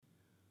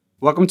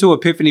Welcome to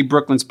Epiphany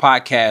Brooklyn's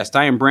podcast.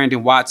 I am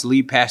Brandon Watts,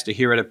 lead pastor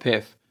here at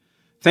Epiph.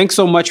 Thanks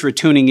so much for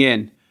tuning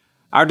in.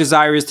 Our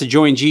desire is to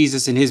join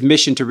Jesus in his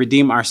mission to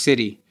redeem our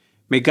city.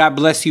 May God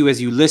bless you as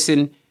you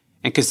listen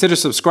and consider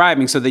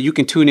subscribing so that you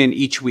can tune in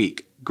each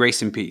week.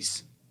 Grace and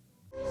peace.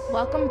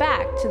 Welcome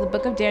back to the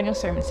Book of Daniel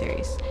sermon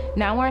series.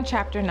 Now we're in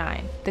chapter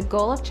 9. The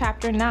goal of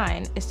chapter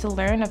 9 is to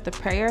learn of the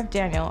prayer of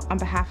Daniel on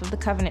behalf of the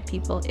covenant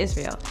people,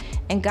 Israel,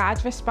 and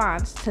God's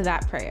response to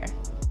that prayer.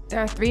 There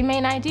are 3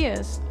 main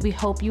ideas we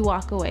hope you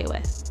walk away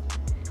with.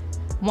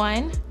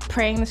 1.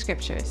 Praying the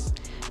scriptures,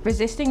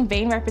 resisting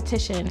vain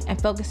repetition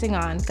and focusing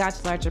on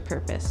God's larger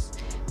purpose.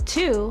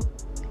 2.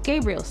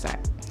 Gabriel's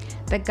sign,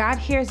 that God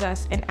hears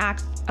us and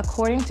acts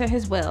according to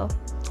his will.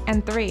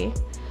 And 3.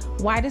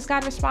 Why does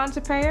God respond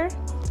to prayer?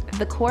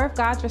 The core of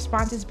God's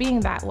response is being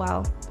that,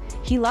 well,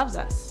 he loves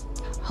us.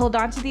 Hold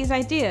on to these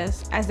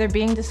ideas as they're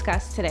being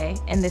discussed today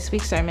in this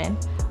week's sermon,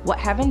 What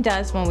Heaven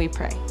Does When We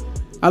Pray.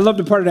 I love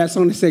the part of that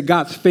song that said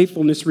God's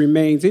faithfulness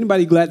remains.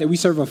 Anybody glad that we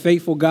serve a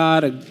faithful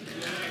God, a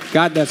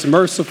God that's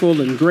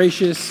merciful and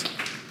gracious?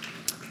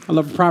 I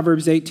love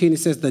Proverbs 18. It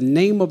says, the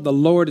name of the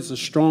Lord is a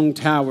strong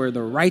tower.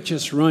 The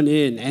righteous run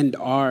in and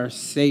are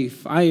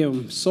safe. I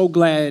am so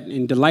glad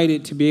and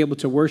delighted to be able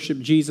to worship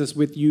Jesus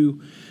with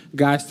you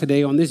guys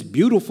today on this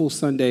beautiful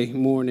Sunday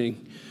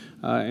morning.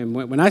 And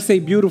when I say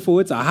beautiful,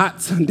 it's a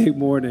hot Sunday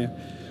morning.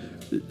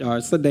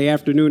 Or Sunday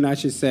afternoon, I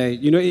should say.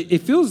 You know,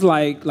 it feels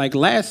like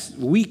last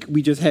week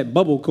we just had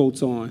bubble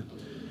coats on.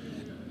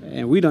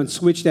 And we done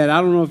switched that.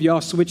 I don't know if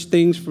y'all switched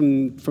things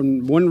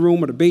from one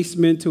room or the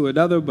basement to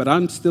another, but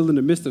I'm still in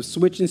the midst of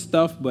switching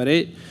stuff. But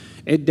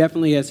it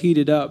definitely has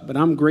heated up. But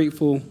I'm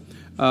grateful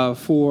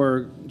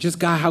for just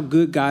God, how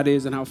good God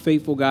is and how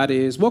faithful God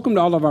is. Welcome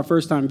to all of our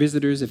first-time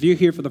visitors. If you're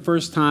here for the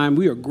first time,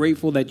 we are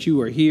grateful that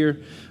you are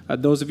here.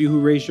 Those of you who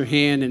raised your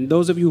hand, and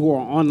those of you who are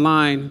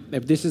online,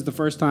 if this is the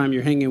first time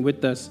you're hanging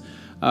with us,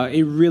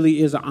 it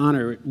really is an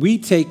honor. We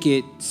take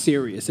it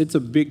serious. It's a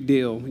big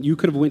deal. You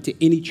could have went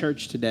to any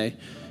church today.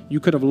 You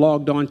could have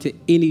logged on to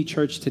any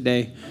church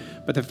today.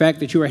 But the fact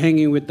that you are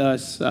hanging with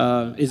us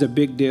is a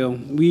big deal.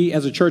 We,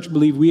 as a church,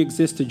 believe we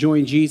exist to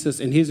join Jesus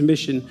in his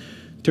mission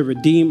to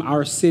redeem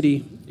our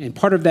city. And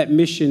part of that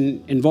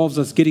mission involves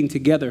us getting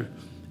together.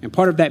 And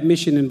part of that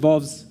mission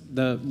involves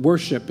the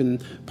worship.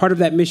 And part of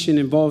that mission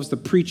involves the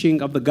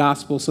preaching of the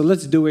gospel. So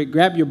let's do it.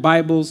 Grab your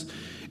Bibles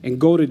and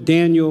go to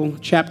Daniel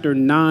chapter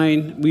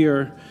 9. We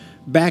are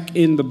back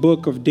in the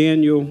book of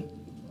Daniel.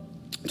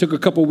 Took a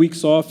couple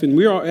weeks off, and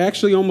we are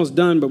actually almost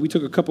done, but we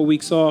took a couple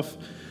weeks off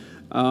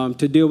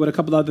to deal with a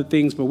couple other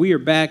things. But we are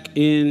back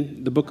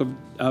in the book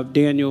of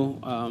Daniel.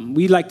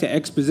 We like to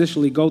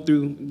expositionally go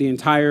through the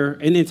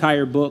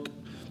entire book.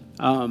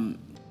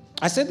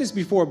 I said this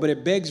before, but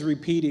it begs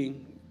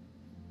repeating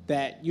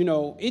that, you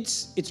know,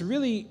 it's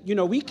really, you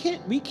know, we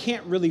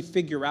can't really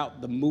figure out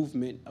the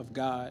movement of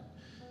God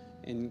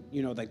and,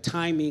 you know, the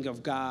timing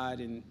of God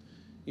and,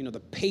 you know,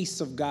 the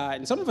pace of God.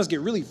 And some of us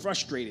get really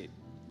frustrated,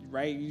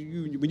 right?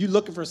 When you're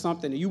looking for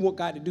something and you want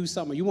God to do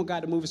something, or you want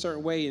God to move a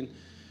certain way.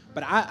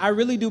 But I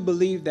really do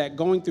believe that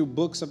going through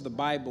books of the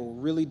Bible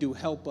really do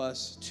help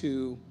us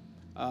to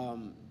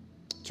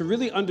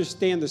really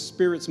understand the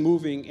Spirit's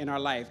moving in our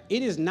life.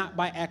 It is not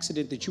by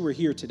accident that you are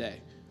here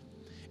today.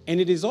 And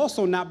it is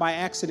also not by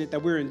accident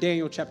that we're in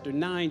Daniel chapter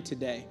 9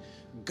 today.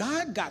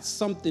 God got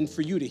something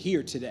for you to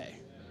hear today.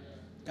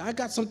 God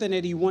got something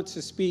that he wants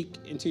to speak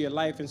into your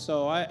life. And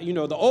so,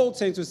 the old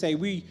saints would say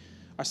we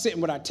are sitting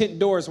with our tent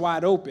doors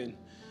wide open.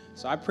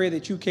 So I pray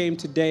that you came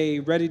today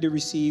ready to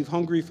receive,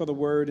 hungry for the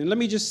word. And let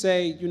me just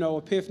say, you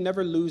know, Epiph,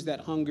 never lose that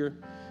hunger.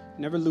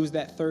 Never lose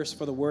that thirst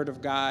for the word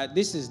of God.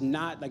 This is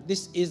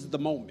the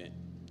moment.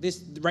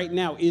 This right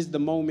now is the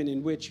moment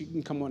in which, you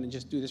can come on and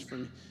just do this for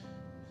me.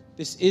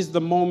 This is the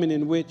moment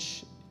in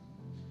which,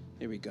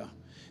 here we go.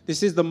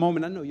 This is the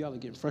moment, I know y'all are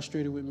getting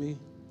frustrated with me.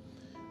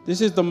 This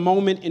is the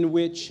moment in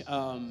which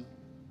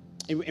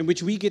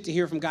we get to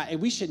hear from God. And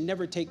we should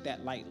never take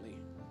that lightly.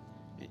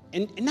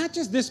 And not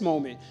just this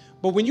moment,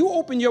 but when you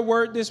open your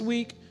word this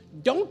week,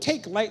 don't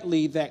take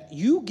lightly that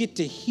you get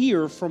to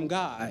hear from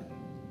God.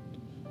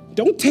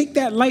 Don't take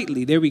that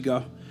lightly. There we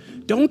go.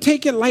 Don't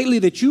take it lightly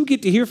that you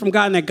get to hear from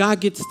God and that God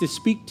gets to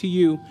speak to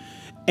you.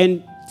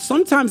 And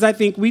sometimes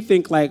we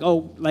think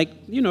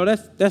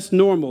that's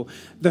normal.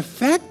 The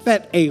fact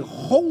that a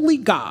holy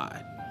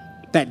God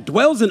that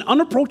dwells in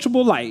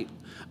unapproachable light,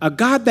 a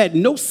God that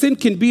no sin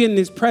can be in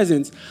his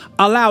presence,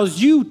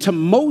 allows you to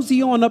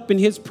mosey on up in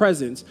his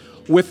presence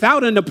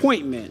without an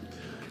appointment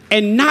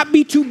and not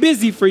be too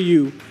busy for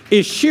you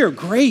is sheer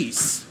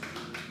grace.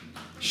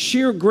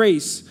 Sheer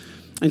grace.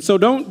 And so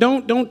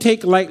don't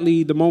take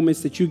lightly the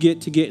moments that you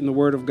get in the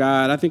Word of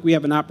God. I think we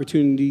have an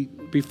opportunity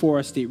before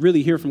us to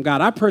really hear from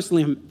God. I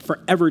personally am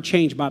forever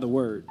changed by the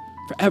Word.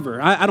 Forever.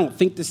 I don't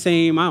think the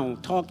same. I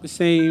don't talk the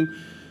same.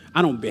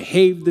 I don't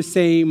behave the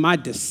same. My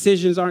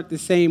decisions aren't the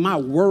same. My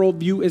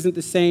worldview isn't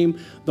the same.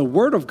 The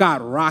Word of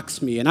God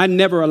rocks me, and I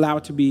never allow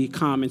it to be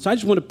common. So I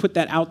just want to put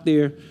that out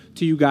there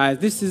to you guys.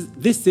 This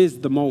is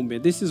the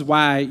moment. This is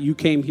why you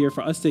came here,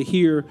 for us to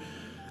hear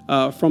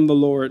from the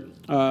Lord.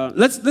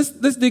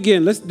 Let's dig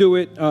in. Let's do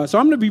it. So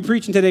I'm going to be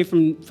preaching today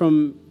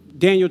from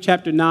Daniel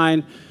chapter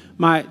 9.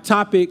 My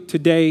topic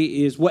today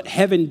is what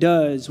heaven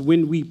does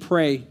when we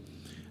pray.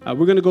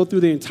 We're going to go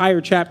through the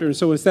entire chapter, and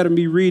so instead of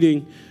me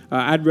reading,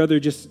 I'd rather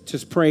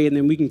just pray, and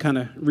then we can kind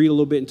of read a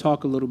little bit and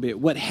talk a little bit.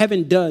 What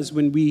heaven does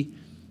when we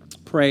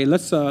pray.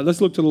 Let's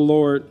look to the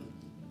Lord.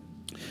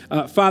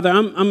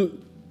 Father,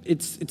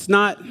 it's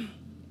not.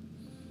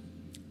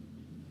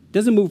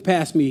 Doesn't move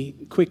past me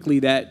quickly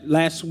that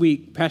last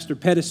week Pastor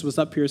Pettis was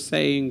up here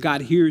saying,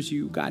 God hears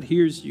you, God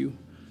hears you,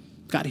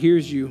 God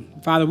hears you.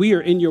 Father, we are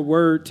in your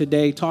word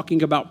today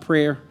talking about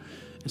prayer.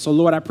 And so,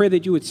 Lord, I pray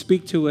that you would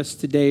speak to us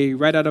today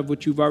right out of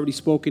what you've already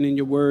spoken in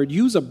your word.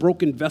 Use a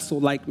broken vessel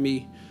like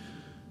me.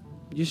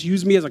 Just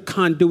use me as a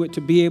conduit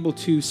to be able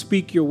to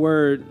speak your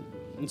word.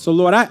 And so,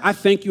 Lord, I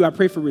thank you. I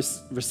pray for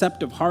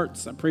receptive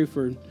hearts. I pray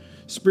for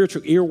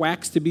spiritual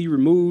earwax to be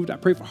removed. I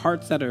pray for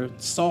hearts that are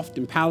soft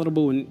and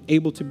palatable and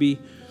able to be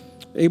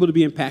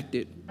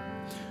impacted.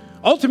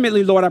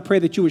 Ultimately, Lord, I pray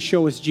that you would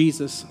show us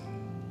Jesus.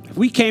 If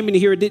we came in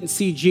here and didn't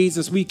see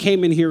Jesus, we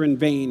came in here in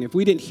vain. If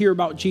we didn't hear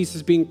about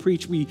Jesus being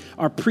preached, we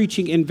are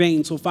preaching in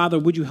vain. So, Father,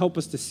 would you help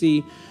us to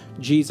see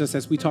Jesus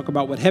as we talk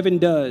about what heaven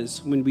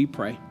does when we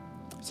pray?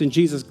 It's in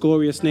Jesus'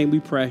 glorious name we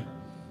pray.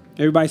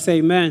 Everybody say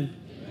amen.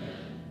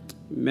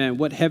 Amen.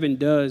 What heaven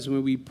does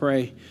when we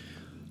pray.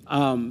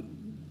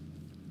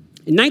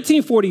 In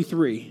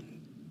 1943,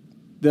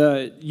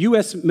 the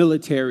U.S.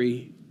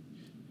 military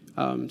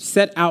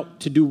set out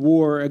to do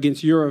war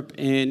against Europe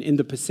and in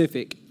the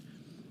Pacific.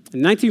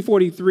 In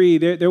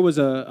 1943, there was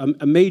a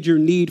major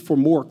need for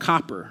more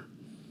copper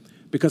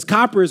because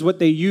copper is what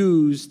they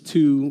used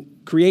to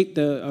create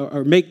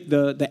or make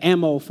the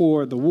ammo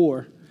for the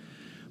war.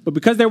 But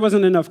because there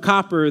wasn't enough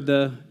copper,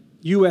 the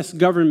U.S.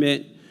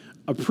 government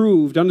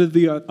approved, under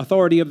the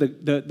authority of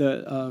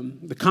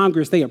the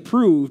Congress, they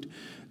approved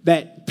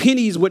that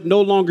pennies would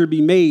no longer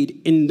be made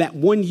in that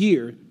 1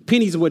 year.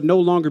 Pennies would no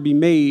longer be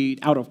made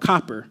out of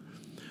copper,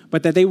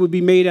 but that they would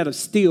be made out of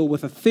steel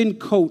with a thin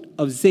coat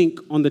of zinc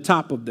on the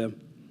top of them.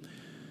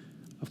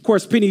 Of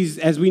course, pennies,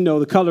 as we know,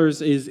 the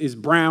colors is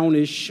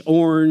brownish,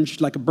 orange,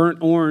 like a burnt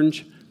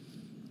orange.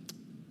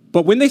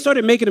 But when they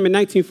started making them in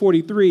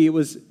 1943, it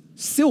was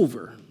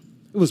silver.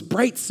 It was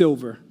bright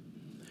silver.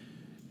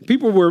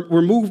 People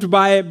were moved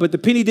by it, but the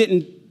penny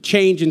didn't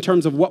change in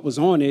terms of what was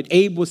on it.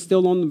 Abe was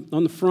still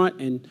on the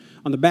front, and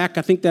on the back,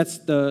 I think that's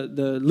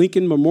the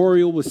Lincoln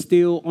Memorial was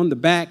still on the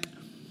back.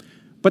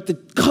 But the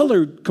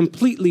color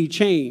completely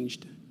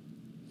changed.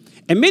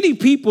 And many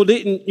people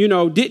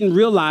didn't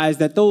realize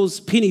that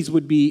those pennies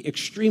would be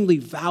extremely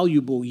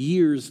valuable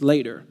years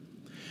later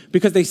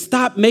because they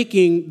stopped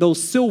making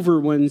those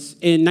silver ones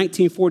in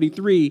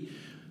 1943.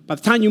 By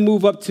the time you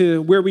move up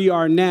to where we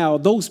are now,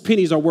 those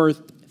pennies are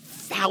worth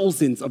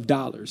thousands of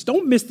dollars.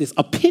 Don't miss this.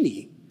 A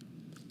penny,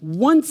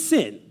 1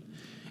 cent,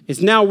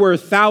 is now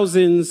worth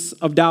thousands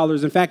of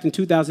dollars. In fact, in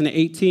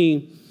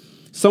 2018,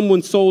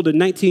 someone sold a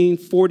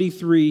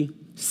 1943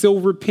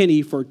 silver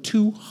penny for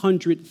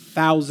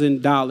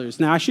 $200,000.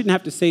 Now, I shouldn't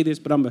have to say this,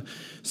 but I'm going to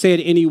say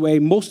it anyway.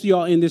 Most of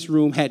y'all in this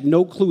room had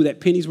no clue that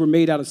pennies were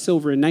made out of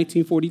silver in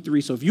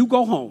 1943. So if you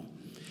go home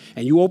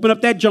and you open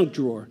up that junk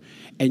drawer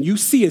and you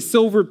see a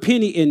silver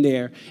penny in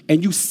there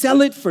and you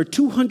sell it for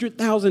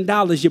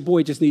 $200,000, your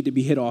boy just need to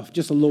be hit off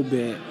just a little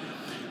bit.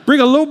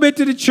 Bring a little bit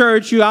to the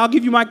church. I'll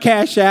give you my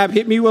cash app.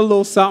 Hit me with a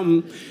little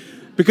something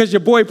because your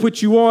boy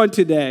put you on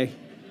today.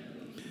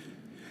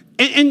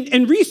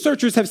 And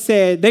researchers have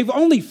said they've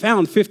only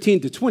found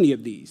 15 to 20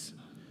 of these.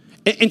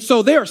 And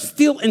so they are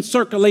still in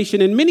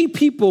circulation. And many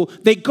people,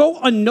 they go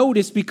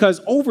unnoticed because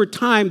over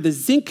time the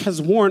zinc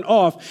has worn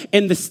off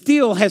and the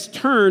steel has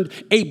turned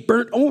a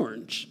burnt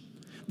orange.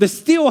 The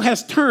steel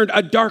has turned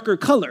a darker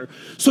color.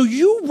 So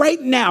you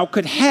right now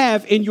could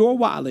have in your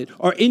wallet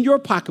or in your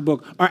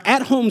pocketbook or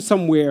at home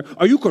somewhere,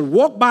 or you could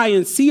walk by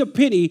and see a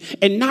penny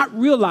and not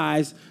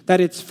realize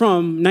that it's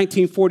from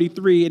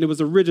 1943 and it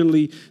was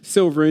originally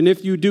silver. And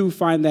if you do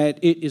find that,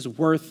 it is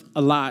worth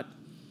a lot.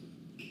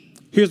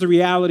 Here's the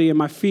reality and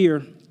my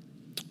fear.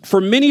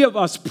 For many of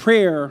us,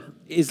 prayer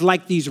is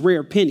like these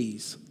rare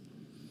pennies.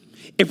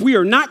 If we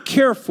are not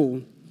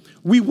careful,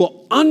 we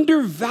will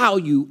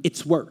undervalue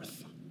its worth.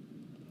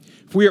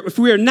 If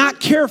we are not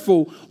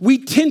careful, we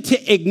tend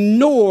to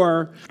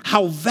ignore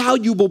how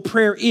valuable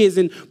prayer is.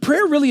 And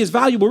prayer really is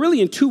valuable really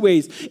in two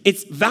ways.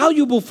 It's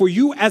valuable for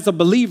you as a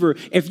believer.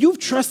 If you've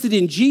trusted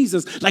in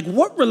Jesus, like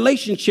what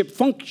relationship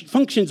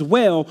functions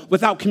well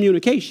without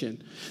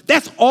communication?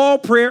 That's all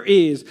prayer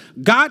is.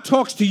 God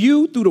talks to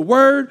you through the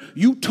word.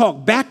 You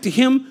talk back to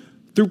him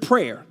through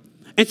prayer.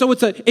 And so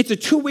it's a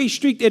two-way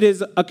street. It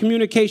is a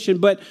communication,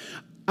 but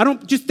I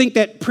don't just think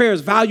that prayer is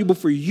valuable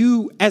for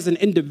you as an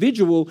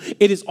individual.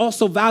 It is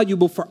also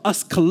valuable for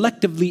us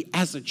collectively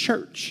as a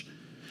church.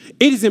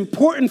 It is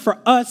important for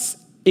us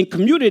in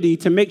community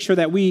to make sure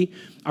that we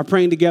are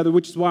praying together,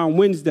 which is why on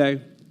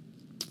Wednesday,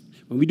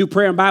 When we do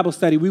prayer and Bible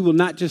study, we will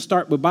not just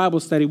start with Bible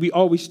study. We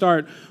always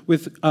start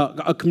with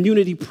a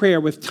community prayer,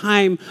 with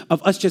time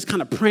of us just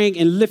kind of praying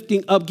and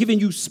lifting up, giving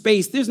you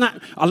space. There's not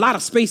a lot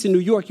of space in New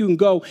York. You can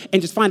go and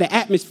just find an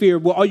atmosphere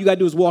where all you got to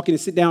do is walk in and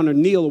sit down or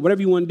kneel or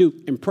whatever you want to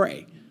do and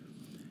pray.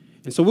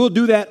 And so we'll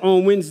do that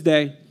on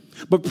Wednesday.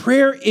 But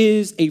prayer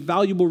is a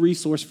valuable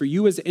resource for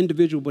you as an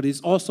individual, but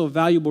it's also a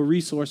valuable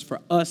resource for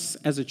us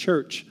as a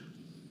church.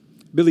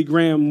 Billy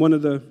Graham, one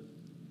of the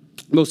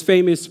most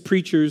famous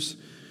preachers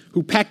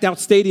who packed out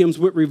stadiums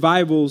with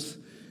revivals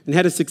and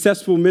had a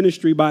successful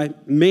ministry by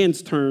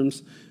man's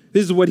terms,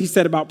 this is what he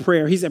said about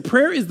prayer. He said,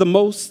 prayer is the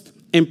most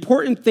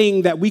important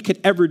thing that we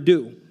could ever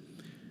do.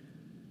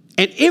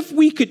 And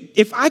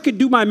if I could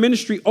do my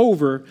ministry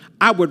over,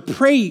 I would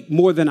pray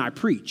more than I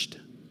preached.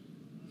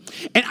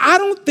 And I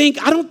don't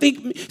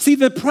think, see,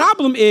 the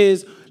problem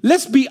is,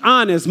 let's be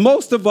honest,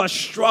 most of us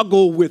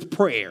struggle with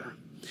prayer.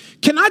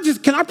 Can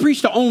I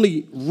preach to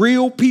only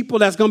real people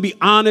that's going to be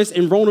honest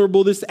and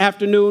vulnerable this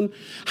afternoon?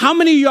 How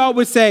many of y'all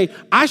would say,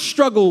 I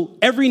struggle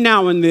every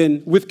now and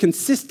then with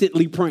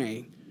consistently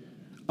praying?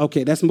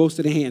 Okay, that's most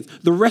of the hands.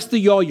 The rest of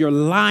y'all, you're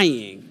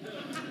lying.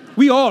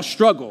 We all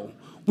struggle.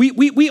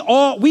 We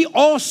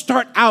all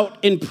start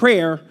out in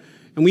prayer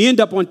and we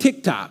end up on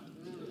TikTok.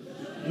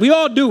 We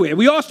all do it.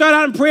 We all start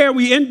out in prayer.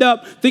 We end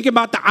up thinking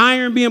about the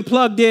iron being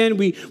plugged in.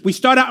 We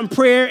start out in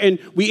prayer and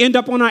we end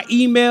up on our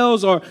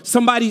emails or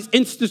somebody's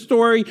Insta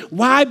story.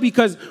 Why?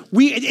 Because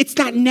it's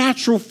not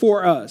natural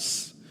for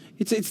us.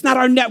 It's not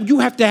our net. You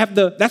have to have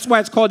that's why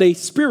it's called a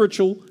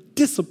spiritual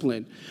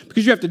discipline,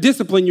 because you have to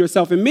discipline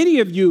yourself. And many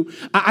of you,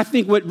 I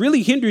think what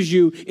really hinders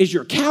you is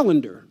your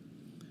calendar.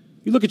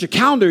 You look at your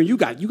calendar and you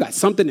got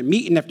something and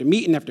meeting after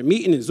meeting after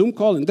meeting and Zoom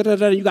call and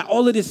da-da-da. You got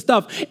all of this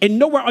stuff. And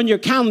nowhere on your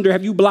calendar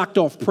have you blocked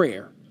off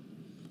prayer.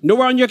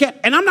 Nowhere on your calendar.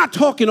 And I'm not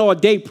talking all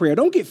day prayer.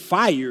 Don't get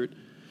fired.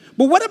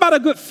 But what about a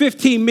good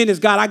 15 minutes?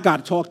 God, I got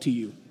to talk to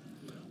you.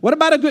 What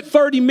about a good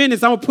 30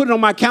 minutes? I'm going to put it on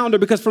my calendar,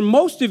 because for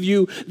most of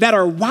you that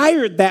are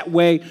wired that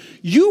way,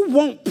 you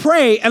won't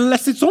pray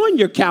unless it's on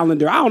your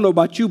calendar. I don't know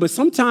about you, but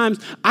sometimes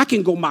I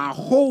can go my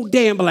whole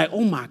day and be like,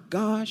 oh my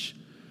gosh,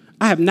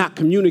 I have not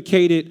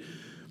communicated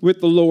with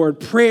the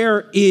Lord.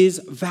 Prayer is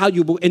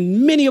valuable.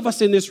 And many of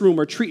us in this room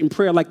are treating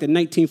prayer like the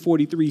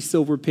 1943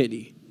 silver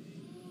penny,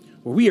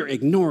 where we are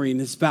ignoring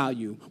this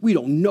value. We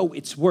don't know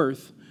its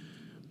worth.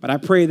 But I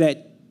pray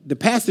that the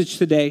passage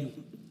today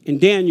in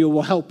Daniel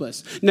will help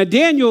us. Now,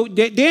 Daniel,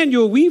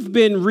 we've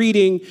been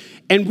reading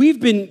and we've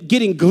been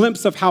getting a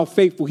glimpse of how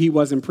faithful he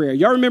was in prayer.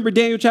 Y'all remember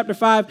Daniel chapter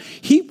 5?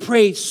 He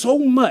prayed so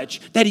much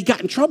that he got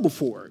in trouble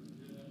for it.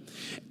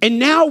 And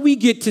now we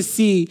get to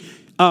see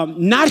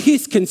not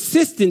his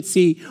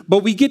consistency, but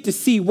we get to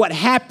see what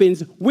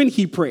happens when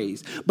he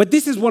prays. But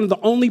this is one of the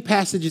only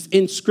passages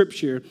in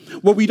Scripture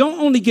where we don't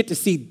only get to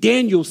see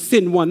Daniel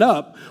send one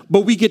up,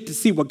 but we get to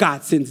see what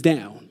God sends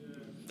down.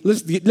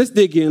 Let's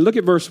dig in. Look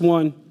at verse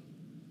 1.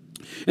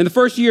 In the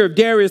first year of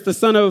Darius, the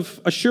son of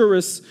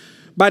Ahasuerus,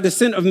 by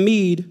descent of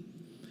Mede,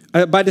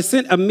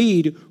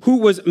 who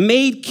was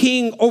made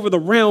king over the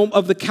realm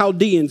of the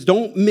Chaldeans.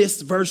 Don't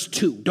miss verse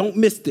 2. Don't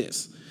miss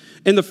this.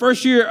 In the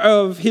first year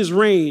of his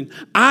reign,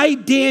 I,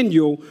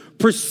 Daniel,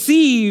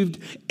 perceived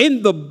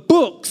in the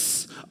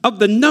books of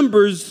the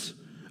numbers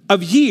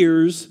of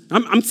years.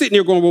 I'm sitting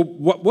there going, well,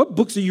 what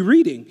books are you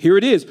reading? Here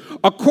it is.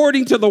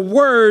 According to the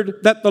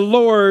word of the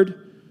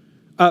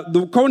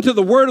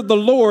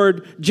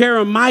Lord,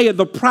 Jeremiah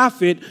the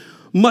prophet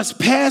must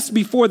pass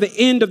before the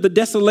end of the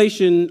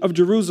desolation of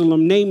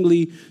Jerusalem,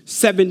 namely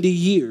 70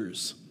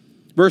 years.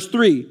 Verse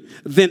 3,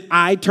 then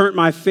I turned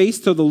my face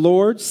to the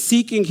Lord,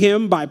 seeking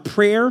him by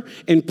prayer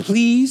and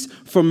pleas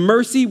for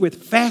mercy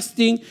with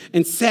fasting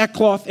and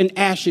sackcloth and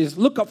ashes.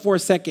 Look up for a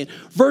second.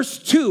 Verse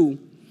 2,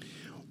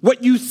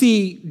 what you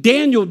see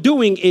Daniel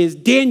doing is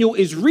Daniel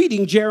is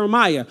reading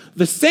Jeremiah,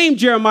 the same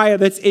Jeremiah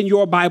that's in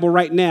your Bible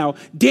right now.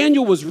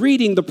 Daniel was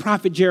reading the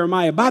prophet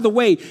Jeremiah. By the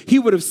way, he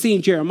would have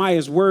seen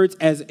Jeremiah's words,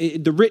 as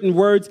the written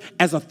words,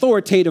 as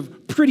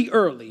authoritative pretty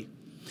early.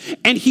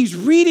 And he's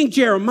reading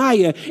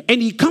Jeremiah,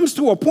 and he comes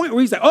to a point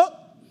where he's like, oh,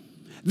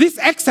 this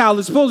exile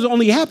is supposed to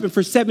only happen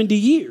for 70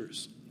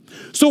 years.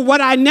 So what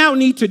I now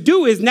need to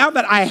do is, now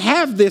that I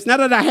have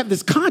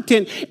this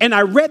content and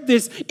I read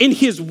this in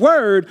his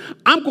word,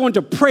 I'm going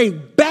to pray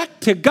back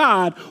to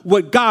God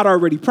what God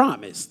already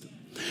promised.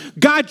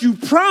 God, you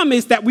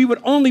promised that we would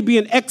only be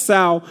in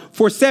exile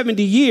for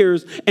 70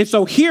 years. And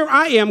so here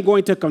I am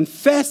going to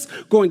confess,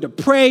 going to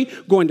pray,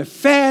 going to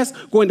fast,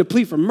 going to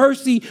plead for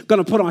mercy,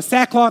 going to put on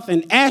sackcloth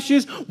and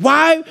ashes.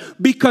 Why?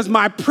 Because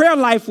my prayer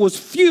life was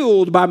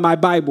fueled by my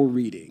Bible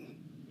reading.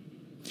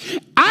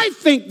 I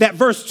think that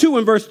verse 2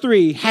 and verse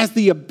 3 has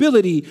the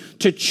ability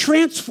to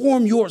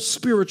transform your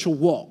spiritual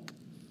walk.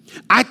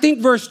 I think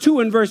verse 2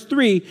 and verse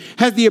 3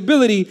 has the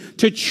ability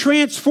to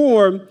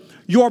transform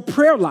your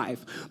prayer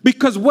life,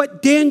 because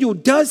what Daniel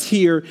does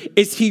here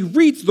is he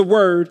reads the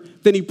word,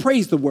 then he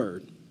prays the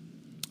word.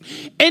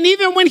 And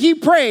even when he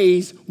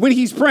prays, when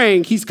he's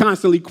praying, he's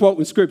constantly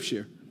quoting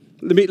scripture.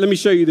 Let me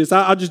show you this.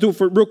 I'll just do it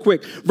for real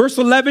quick. Verse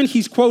 11,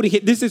 he's quoting,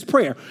 this is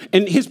prayer.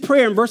 And his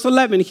prayer in verse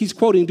 11, he's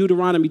quoting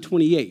Deuteronomy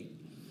 28.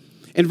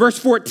 In verse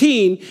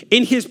 14,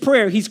 in his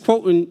prayer, he's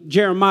quoting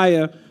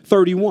Jeremiah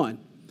 31.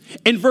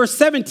 In verse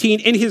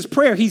 17, in his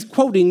prayer, he's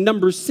quoting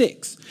Numbers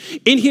 6.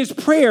 In his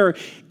prayer,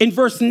 in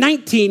verse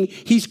 19,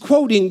 he's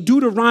quoting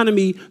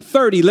Deuteronomy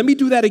 30. Let me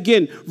do that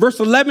again. Verse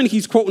 11,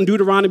 he's quoting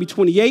Deuteronomy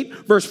 28.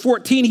 Verse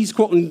 14, he's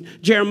quoting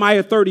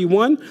Jeremiah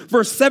 31.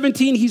 Verse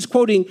 17, he's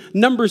quoting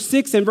Numbers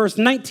 6. And verse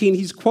 19,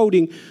 he's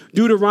quoting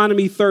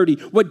Deuteronomy 30.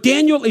 What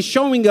Daniel is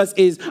showing us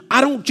is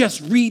I don't just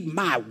read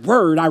my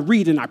word, I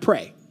read and I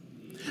pray.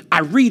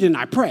 I read and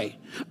I pray.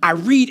 I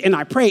read and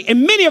I pray.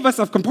 And many of us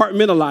have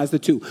compartmentalized the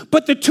two.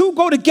 But the two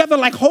go together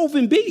like Hove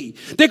and Bee.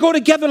 They go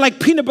together like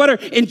peanut butter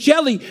and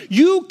jelly.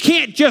 You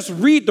can't just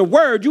read the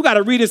word. You got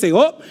to read and say,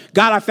 oh,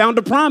 God, I found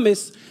a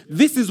promise.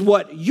 This is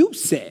what you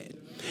said.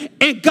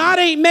 And God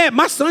ain't mad.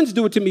 My sons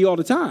do it to me all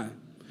the time.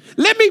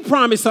 Let me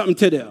promise something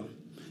to them.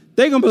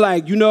 They're going to be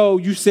like,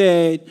 you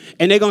said,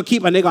 and they're going to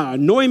keep, and they're going to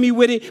annoy me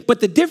with it. But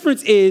the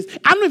difference is,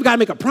 I don't even got to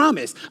make a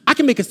promise. I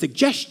can make a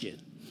suggestion.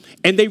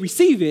 And they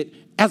receive it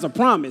as a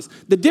promise.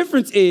 The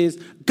difference is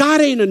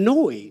God ain't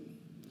annoyed.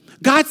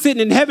 God's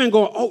sitting in heaven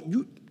going,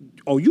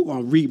 you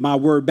going to read my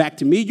word back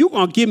to me. You're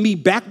going to give me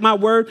back my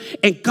word.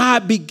 And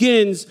God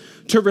begins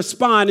to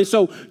respond. And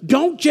so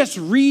don't just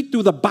read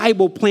through the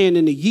Bible plan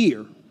in a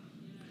year.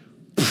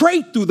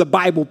 Pray through the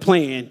Bible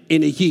plan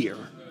in a year.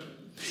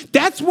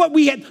 That's what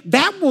we had.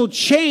 That will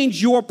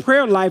change your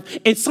prayer life.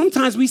 And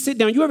sometimes we sit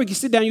down. You ever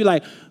sit down, you're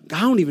like, I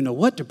don't even know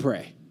what to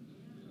pray.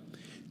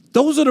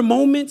 Those are the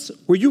moments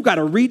where you got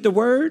to read the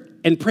word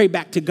and pray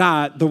back to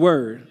God the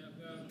word.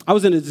 I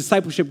was in a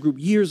discipleship group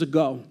years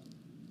ago.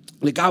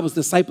 And God was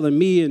discipling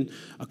me and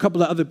a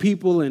couple of other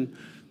people. And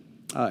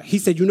he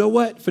said, you know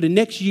what? For the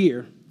next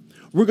year,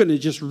 we're going to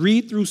just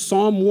read through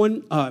Psalm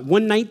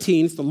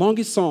 119. It's the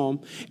longest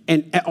psalm.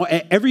 And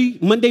every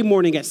Monday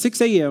morning at 6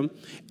 a.m.,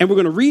 and we're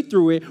going to read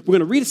through it. We're going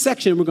to read a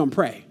section and we're going to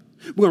pray.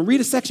 We're going to read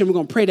a section, we're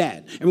going to pray that.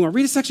 And we're going to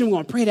read a section, we're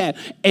going to pray that.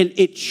 And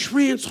it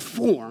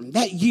transformed,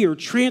 that year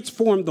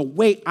transformed the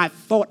way I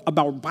thought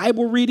about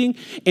Bible reading,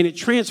 and it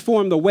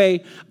transformed the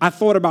way I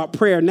thought about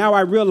prayer. Now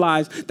I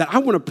realize that I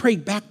want to pray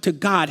back to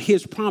God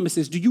his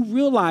promises. Do you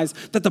realize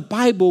that the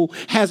Bible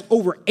has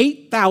over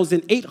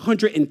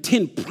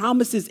 8,810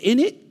 promises in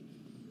it?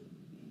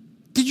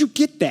 Did you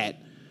get that?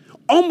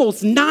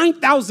 Almost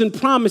 9,000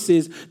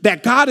 promises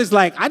that God is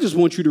like, I just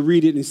want you to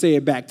read it and say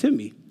it back to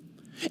me.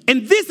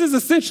 And this is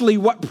essentially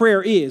what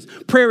prayer is.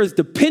 Prayer is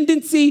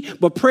dependency,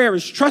 but prayer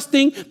is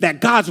trusting that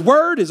God's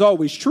word is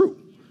always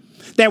true.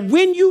 That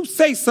when you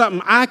say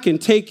something, I can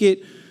take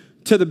it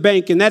to the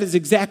bank. And that is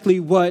exactly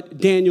what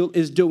Daniel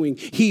is doing.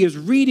 He is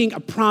reading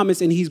a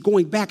promise and he's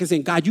going back and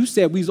saying, God, you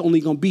said we was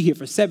only going to be here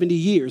for 70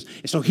 years.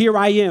 And so here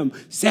I am,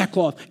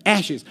 sackcloth,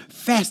 ashes,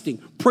 fasting,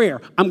 prayer.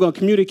 I'm going to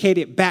communicate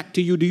it back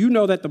to you. Do you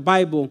know that the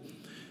Bible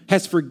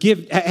has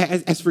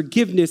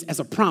forgiveness as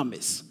a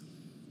promise?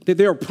 That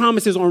there are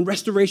promises on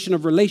restoration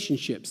of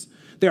relationships.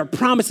 There are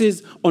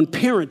promises on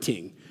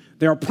parenting.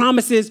 There are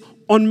promises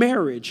on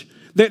marriage.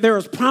 There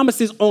are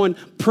promises on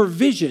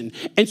provision.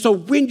 And so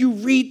when you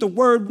read the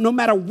word, no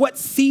matter what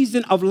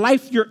season of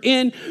life you're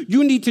in,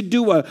 you need to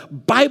do a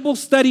Bible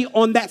study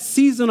on that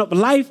season of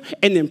life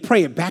and then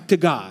pray it back to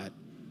God.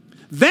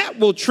 That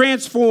will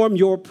transform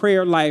your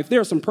prayer life. There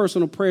are some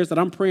personal prayers that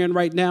I'm praying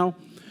right now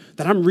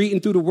that I'm reading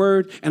through the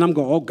word and I'm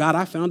going, oh God,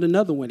 I found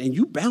another one. And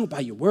you bound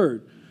by your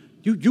word.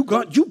 You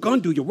gonna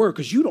do your word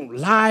because you don't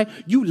lie.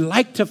 You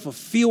like to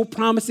fulfill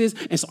promises.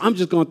 And so I'm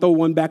just going to throw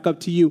one back up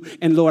to you.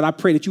 And Lord, I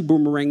pray that you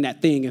boomerang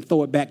that thing and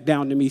throw it back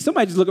down to me.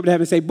 Somebody just look up to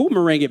heaven and say,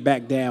 boomerang it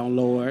back down,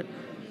 Lord.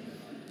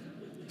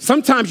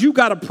 Sometimes you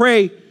got to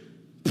pray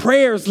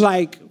prayers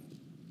like,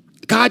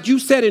 God, you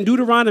said in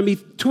Deuteronomy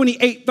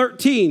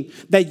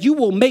 28:13 that you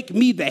will make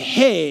me the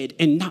head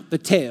and not the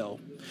tail.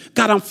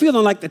 God, I'm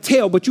feeling like the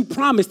tail, but you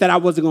promised that I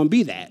wasn't going to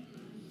be that.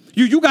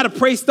 You got to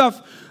pray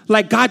stuff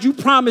like, God, you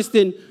promised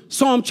in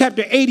Psalm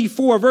chapter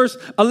 84, verse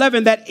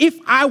 11, that if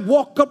I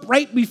walk up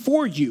right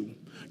before you,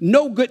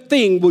 no good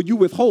thing will you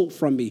withhold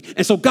from me.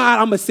 And so, God,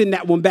 I'm going to send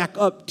that one back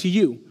up to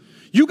you.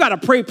 You got to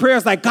pray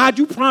prayers like, God,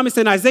 you promised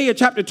in Isaiah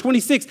chapter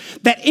 26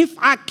 that if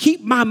I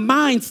keep my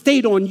mind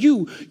stayed on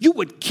you, you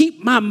would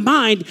keep my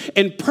mind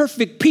in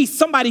perfect peace.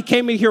 Somebody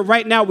came in here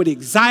right now with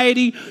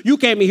anxiety. You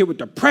came in here with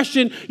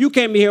depression. You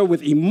came in here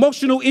with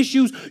emotional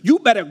issues. You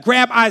better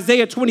grab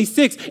Isaiah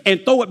 26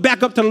 and throw it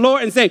back up to the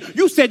Lord and say,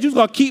 you said you was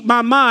going to keep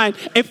my mind.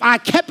 If I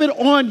kept it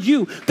on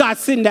you, God,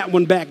 send that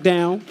one back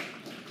down.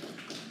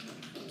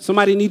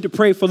 Somebody need to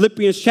pray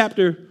Philippians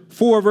chapter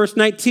 4, verse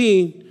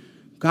 19.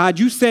 God,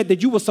 you said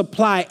that you will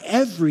supply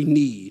every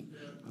need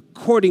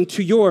according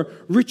to your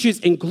riches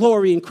and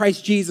glory in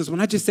Christ Jesus.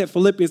 When I just said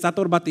Philippians, I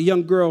thought about the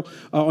young girl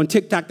on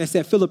TikTok that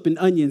said Philip and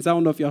onions. I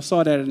don't know if y'all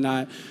saw that or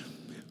not.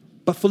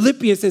 But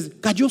Philippians says,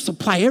 God, you'll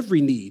supply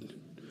every need.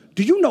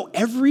 Do you know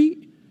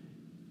every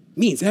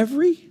means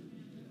every?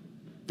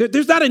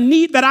 There's not a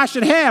need that I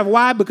should have.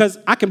 Why? Because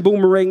I can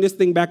boomerang this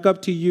thing back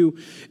up to you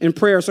in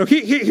prayer. So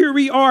here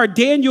we are.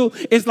 Daniel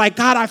is like,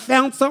 God, I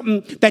found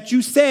something that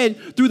you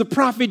said through the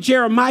prophet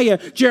Jeremiah.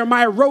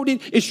 Jeremiah wrote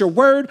it. It's your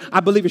word. I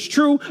believe it's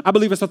true. I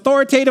believe it's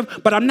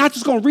authoritative. But I'm not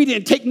just going to read it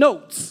and take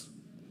notes.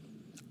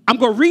 I'm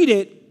going to read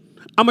it.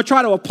 I'm going to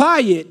try to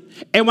apply it.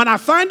 And when I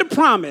find a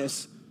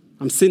promise,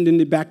 I'm sending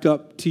it back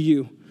up to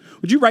you.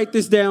 Would you write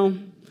this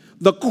down?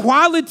 The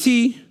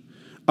quality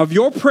of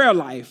your prayer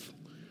life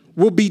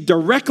will be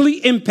directly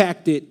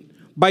impacted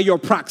by your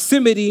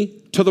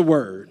proximity to the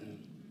word.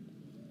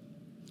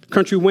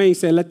 Country Wayne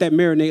said, let that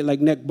marinate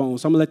like neck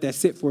bones. So I'm going to let that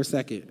sit for a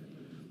second.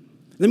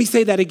 Let me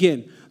say that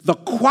again. The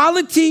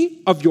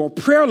quality of your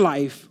prayer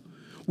life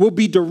will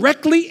be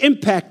directly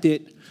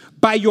impacted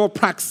by your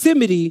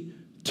proximity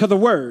to the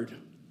word.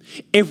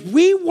 If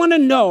we want to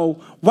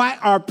know why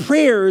our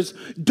prayers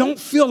don't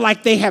feel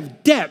like they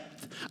have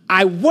depth,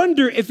 I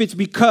wonder if it's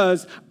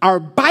because our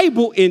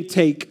Bible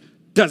intake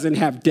doesn't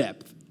have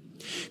depth.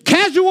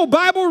 Casual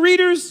Bible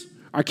readers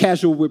are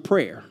casual with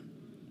prayer.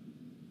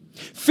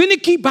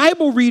 Finicky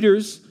Bible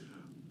readers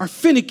are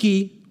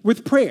finicky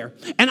with prayer.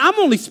 And I'm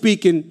only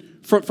speaking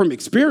from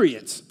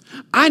experience.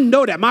 I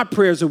know that my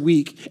prayers are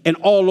weak and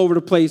all over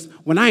the place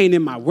when I ain't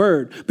in my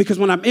word. Because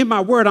when I'm in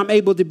my word, I'm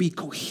able to be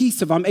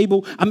cohesive. I'm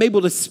able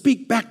to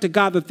speak back to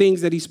God the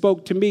things that he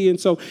spoke to me. And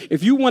so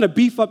if you want to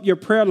beef up your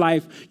prayer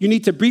life, you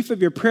need to beef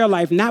up your prayer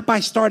life not by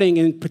starting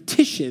in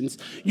petitions.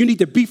 You need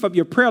to beef up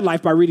your prayer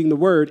life by reading the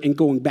word and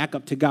going back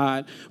up to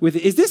God with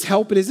it. Is this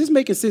helping? Is this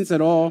making sense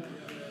at all?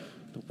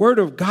 The word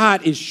of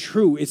God is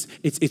true.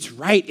 It's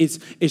right.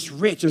 It's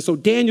rich. And so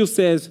Daniel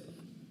says,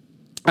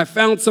 I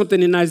found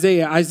something in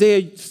Isaiah.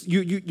 Isaiah,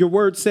 your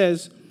word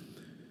says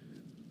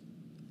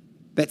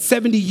that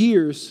 70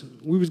 years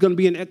we was going to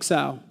be in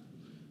exile.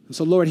 And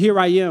so, Lord, here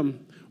I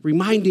am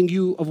reminding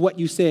you of what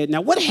you said.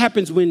 Now, what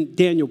happens when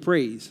Daniel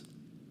prays?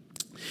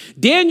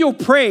 Daniel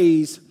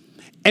prays,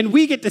 and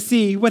we get to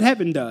see what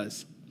heaven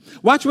does.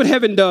 Watch what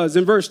heaven does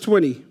in verse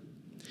 20.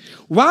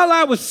 While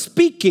I was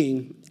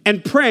speaking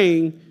and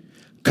praying,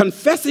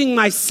 confessing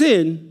my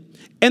sin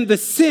and the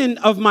sin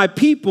of my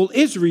people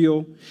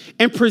Israel,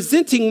 and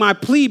presenting my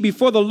plea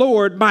before the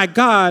Lord my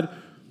God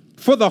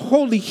for the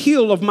holy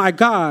hill of my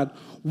God.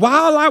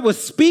 While I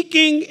was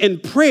speaking in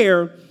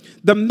prayer,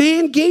 the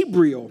man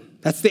Gabriel,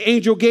 that's the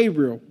angel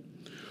Gabriel,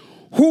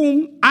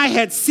 whom I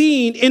had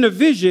seen in a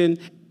vision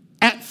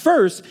at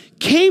first,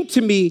 came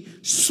to me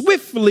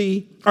swift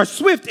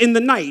in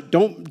the night.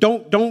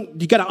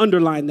 Don't, you got to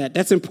underline that.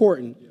 That's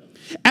important.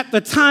 At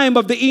the time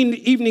of the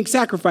evening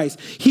sacrifice,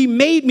 he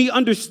made me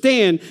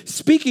understand,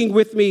 speaking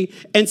with me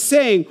and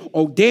saying,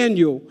 "Oh,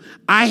 Daniel,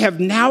 I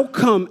have now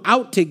come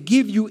out to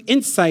give you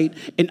insight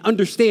and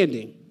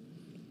understanding.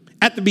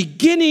 At the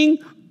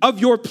beginning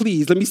of your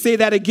pleas," let me say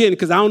that again,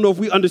 because I don't know if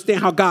we understand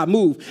how God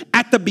moved.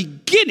 At the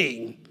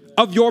beginning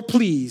of your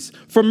pleas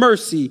for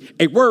mercy,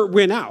 a word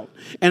went out,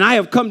 and I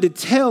have come to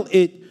tell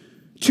it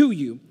to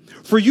you.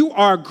 For you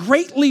are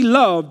greatly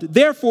loved.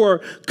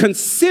 Therefore,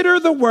 consider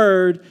the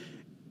word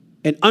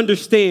and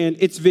understand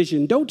its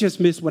vision. Don't just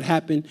miss what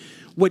happened.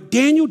 What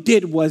Daniel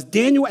did was,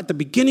 Daniel at the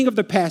beginning of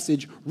the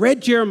passage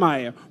read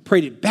Jeremiah,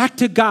 prayed it back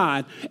to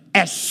God.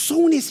 As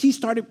soon as he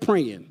started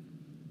praying,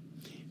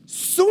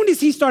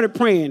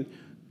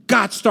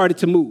 God started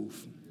to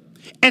move.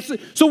 And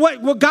so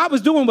what God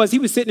was doing was he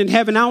was sitting in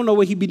heaven. I don't know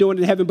what he'd be doing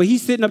in heaven, but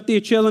he's sitting up there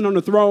chilling on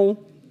the throne.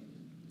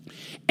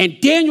 And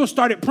Daniel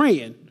started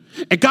praying.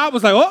 And God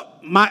was like, oh,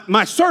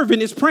 my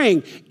servant is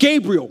praying.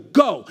 Gabriel,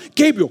 go.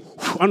 Gabriel,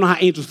 I don't know how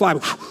angels fly,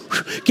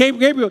 but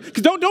Gabriel,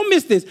 because don't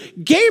miss this.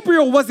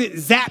 Gabriel wasn't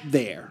zapped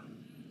there.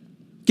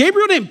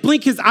 Gabriel didn't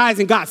blink his eyes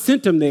and God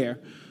sent him there.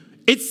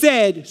 It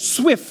said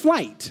swift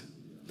flight.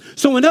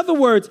 So in other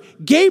words,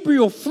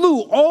 Gabriel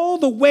flew all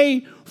the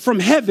way from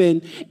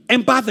heaven,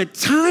 and by the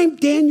time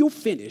Daniel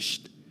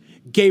finished,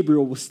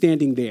 Gabriel was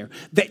standing there.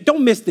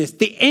 Don't miss this.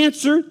 The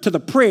answer to the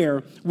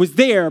prayer was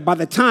there by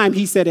the time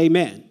he said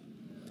amen.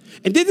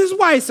 And this is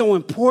why it's so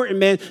important,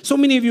 man. So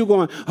many of you are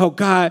going, oh,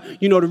 God,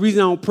 the reason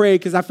I don't pray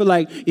because I feel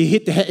like it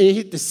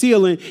hit the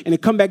ceiling and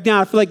it come back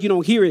down. I feel like you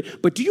don't hear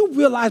it. But do you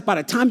realize by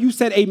the time you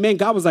said amen,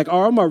 God was like,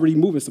 oh, I'm already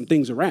moving some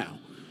things around.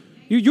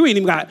 You ain't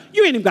even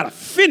got to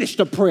finish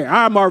the prayer.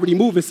 I'm already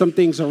moving some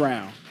things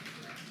around.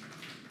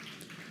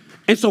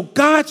 And so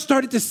God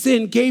started to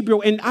send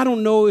Gabriel. And I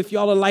don't know if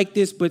y'all are like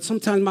this, but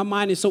sometimes my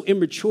mind is so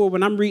immature.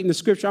 When I'm reading the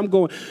scripture, I'm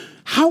going,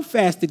 how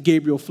fast did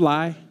Gabriel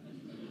fly?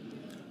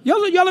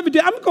 Y'all ever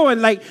do? I'm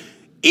going like,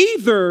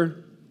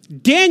 either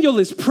Daniel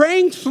is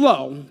praying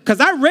slow, because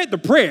I read the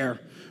prayer.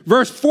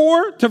 Verse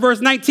 4 to verse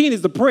 19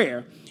 is the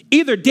prayer.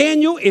 Either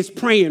Daniel is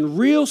praying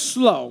real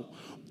slow,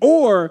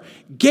 or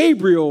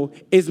Gabriel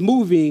is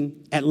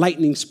moving at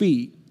lightning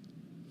speed.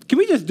 Can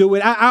we just do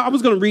it? I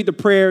was going to read the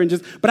prayer,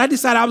 but I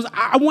decided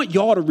I want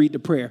y'all to read the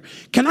prayer.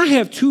 Can I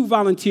have two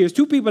volunteers,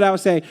 two people that would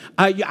say,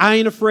 I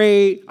ain't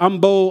afraid, I'm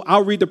bold,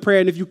 I'll read the prayer.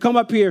 And if you come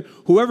up here,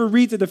 whoever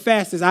reads it the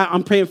fastest,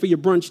 I'm praying for your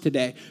brunch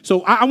today.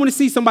 So I want to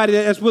see somebody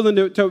that's willing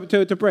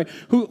to pray.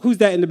 Who's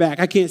that in the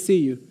back? I can't see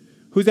you.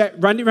 Who's that?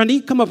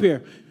 Randy, come up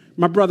here.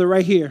 My brother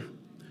right here.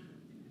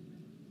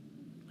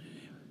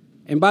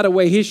 And by the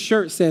way, his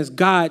shirt says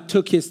God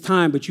took his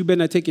time, but you better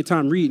not take your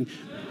time reading.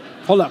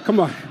 Hold up, come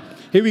on.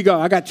 Here we go.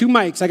 I got two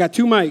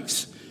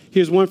mics.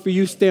 Here's one for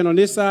you. Stand on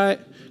this side.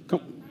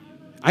 Come.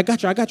 I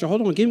got you.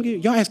 Hold on.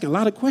 Y'all asking a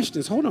lot of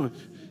questions. Hold on.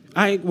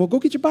 Well, go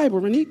get your Bible,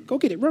 Renique. Go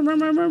get it.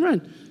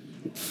 Run.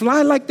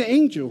 Fly like the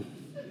angel.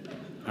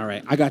 All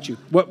right, I got you.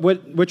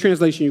 What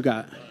translation you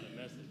got?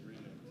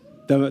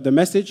 The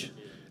Message?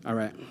 All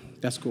right,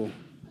 that's cool.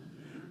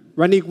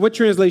 Renique, what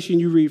translation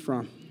you read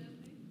from?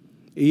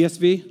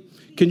 ESV?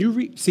 Can you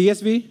read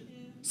CSV?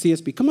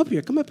 CSB. Come up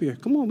here. Come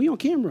on, we on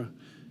camera.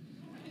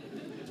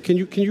 Can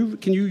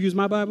you use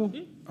my Bible?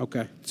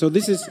 Okay. So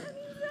this is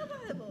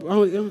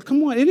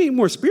come on, it ain't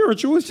more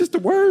spiritual, it's just a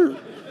word.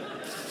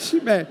 She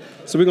bad.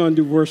 So we're gonna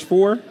do verse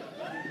 4.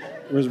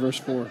 Where's verse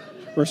 4?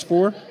 Verse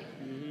 4?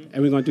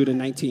 And we're gonna do the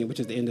 19, which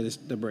is the end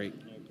of the break.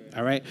 Okay.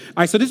 All right.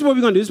 So this is what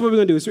we're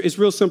gonna do. It's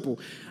real simple.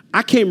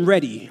 I came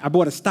ready. I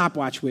brought a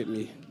stopwatch with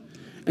me.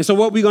 And so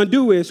what we're going to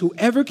do is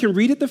whoever can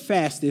read it the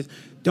fastest,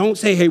 don't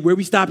say, hey, where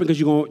we stopping because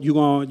you're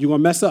gonna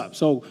mess up.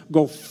 So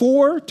go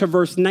 4 to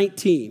verse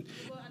 19.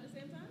 Well, at the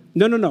same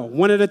time? No.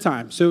 One at a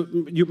time. So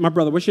my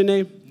brother, what's your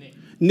name? Nick.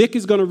 Nick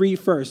is going to read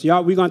first.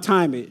 Y'all, we're going to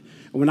time it.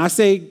 And when I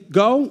say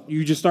go,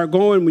 you just start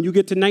going. When you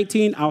get to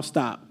 19, I'll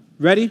stop.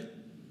 Ready?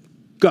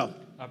 Go.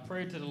 I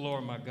prayed to the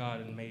Lord my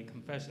God and made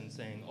confession,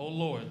 saying, O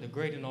Lord, the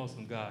great and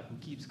awesome God, who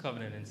keeps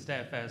covenant and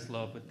steadfast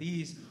love with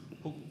these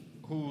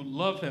who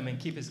love him and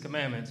keep his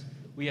commandments,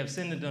 we have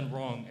sinned and done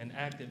wrong and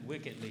acted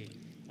wickedly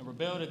and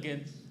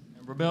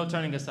rebelled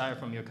turning aside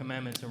from your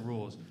commandments and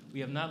rules. We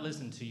have not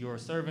listened to your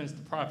servants,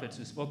 the prophets,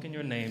 who spoke in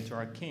your name, to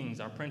our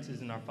kings, our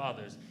princes, and our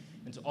fathers,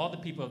 and to all the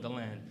people of the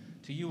land.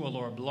 To you, O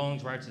Lord,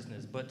 belongs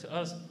righteousness, but to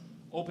us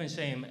open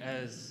shame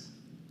as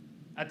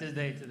at this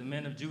day to the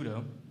men of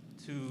Judah,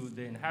 to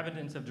the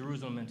inhabitants of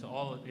Jerusalem, and to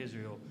all of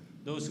Israel,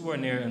 those who are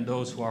near and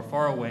those who are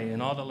far away,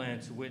 in all the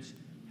land to which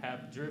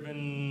have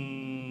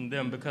driven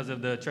them because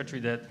of the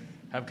treachery that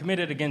have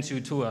committed against you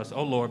to us,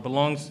 O Lord,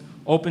 belongs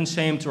open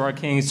shame to our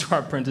kings, to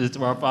our princes,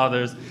 to our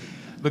fathers,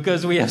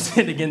 because we have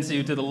sinned against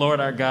you. To the Lord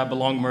our God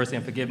belong mercy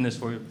and forgiveness,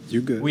 for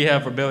we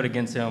have rebelled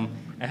against him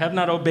and have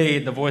not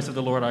obeyed the voice of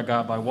the Lord our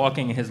God by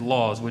walking in his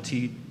laws, which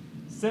he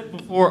set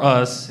before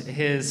us,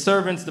 his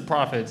servants, the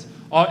prophets.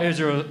 All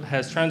Israel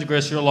has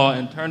transgressed your law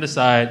and turned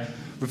aside,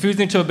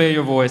 refusing to obey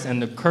your voice,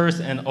 and the curse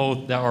and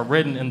oath that are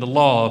written in the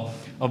law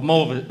of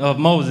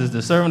Moses,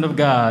 the servant of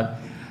God,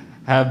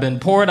 have been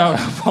poured out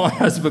upon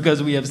us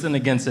because we have sinned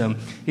against him.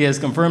 He has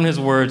confirmed his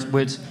words,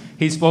 which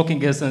he spoke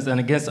against us and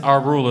against our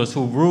rulers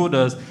who ruled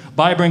us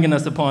by bringing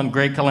us upon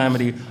great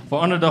calamity.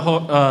 For under the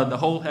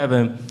whole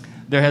heaven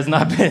there has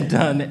not been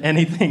done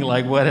anything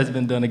like what has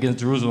been done against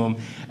Jerusalem.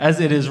 As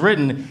it is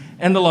written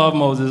in the law of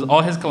Moses,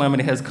 all his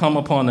calamity has come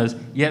upon us,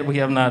 yet we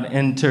have not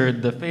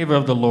entered the favor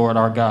of the Lord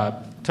our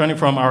God, turning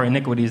from our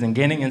iniquities and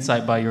gaining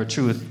insight by your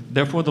truth.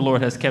 Therefore the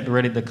Lord has kept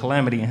ready the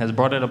calamity and has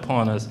brought it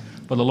upon us.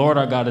 For the Lord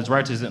our God is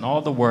righteous in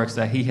all the works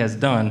that he has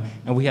done,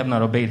 and we have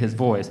not obeyed his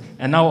voice.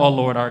 And now, O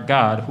Lord our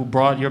God, who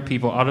brought your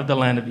people out of the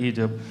land of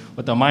Egypt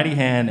with a mighty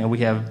hand, and we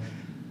have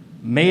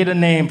made a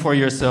name for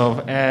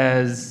yourself,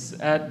 as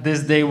at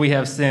this day we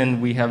have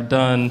sinned, we have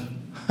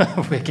done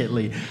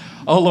wickedly.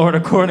 O Lord,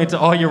 according to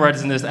all your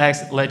righteousness,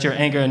 let your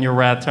anger and your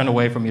wrath turn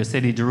away from your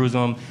city,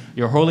 Jerusalem,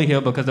 your holy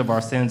hill, because of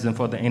our sins and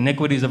for the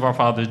iniquities of our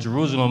fathers.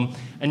 Jerusalem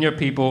and your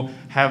people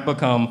have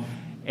become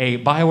a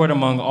byword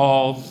among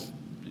all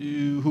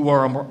who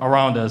are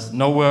around us.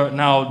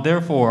 Now,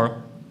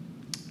 therefore,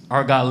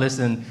 our God,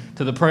 listen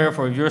to the prayer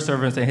for your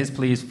servants and his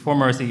pleas for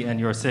mercy and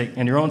your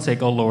own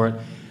sake, O Lord.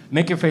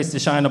 Make your face to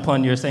shine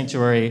upon your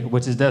sanctuary,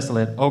 which is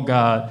desolate. O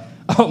God,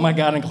 oh my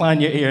God, incline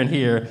your ear and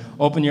hear.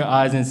 Open your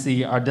eyes and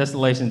see our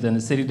desolations and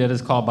the city that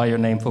is called by your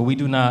name. For we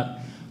do not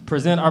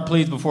present our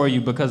pleas before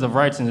you because of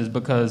righteousness,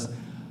 but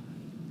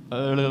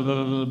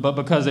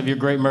because of your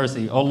great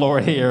mercy. O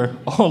Lord, hear.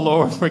 O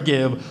Lord,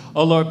 forgive.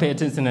 O Lord, pay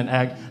attention and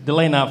act.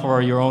 Delay not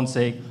for your own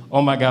sake.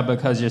 Oh my God,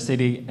 because your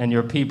city and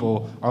your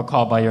people are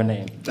called by your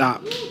name.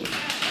 Stop.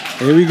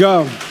 Here we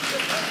go.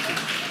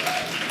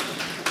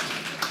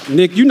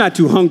 Nick, you're not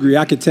too hungry,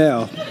 I could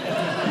tell.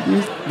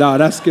 No,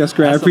 that's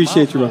great. I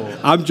appreciate you, bro.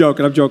 I'm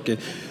joking.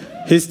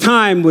 His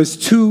time was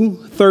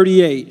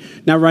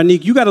 2:38. Now,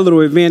 Ronique, you got a little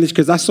advantage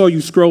because I saw you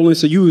scrolling,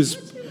 so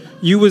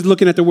you was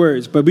looking at the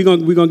words. But we're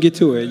gonna get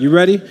to it. You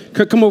ready?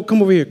 Come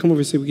over here. Come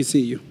over so we can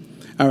see you.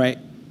 All right.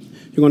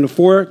 You're going to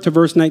 4 to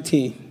verse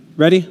 19.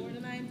 Ready? 4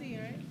 to 19,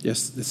 right?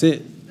 Yes, that's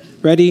it.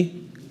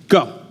 Ready?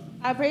 Go.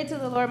 I prayed to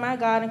the Lord my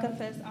God and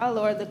confessed, our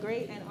Lord, the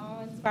great and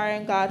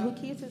awe-inspiring God, who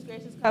keeps his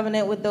gracious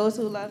covenant with those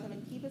who love him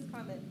and keep his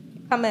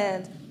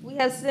commands. We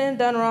have sinned,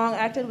 done wrong,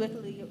 acted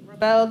wickedly,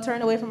 rebelled,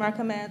 turned away from our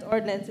commands,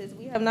 ordinances.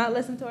 We have not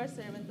listened to our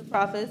servants, the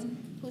prophets,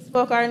 who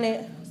spoke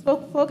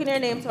in your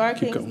name to our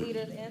kings,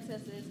 leaders,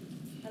 ancestors,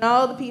 and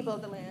all the people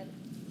of the land.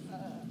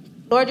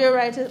 Lord,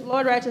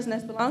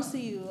 righteousness belongs to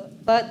you,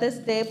 but this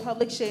day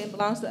public shame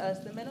belongs to us,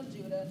 the men of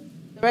Judah,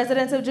 the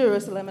residents of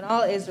Jerusalem, and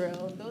all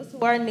Israel, those who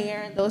are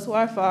near and those who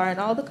are far, and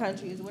all the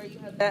countries where you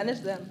have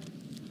banished them.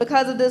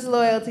 Because of this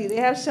loyalty they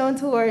have shown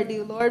toward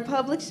you, Lord,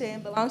 public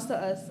shame belongs to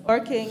us, our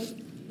kings,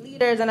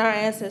 leaders, and our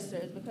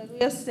ancestors. Because we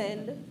have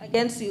sinned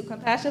against you,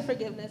 compassion,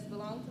 forgiveness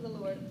belong to the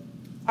Lord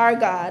our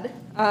God.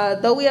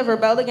 Though we have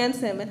rebelled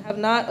against him and have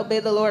not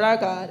obeyed the Lord our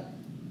God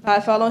by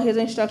following his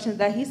instructions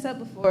that he set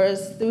before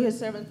us through his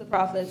servants the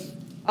prophets,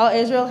 all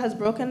Israel has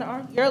broken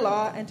your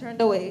law and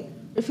turned away,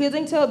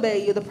 refusing to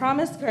obey you. The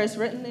promised curse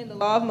written in the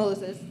law of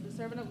Moses, the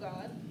servant of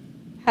God,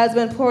 has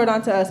been poured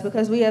onto us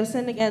because we have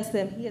sinned against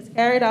him. He has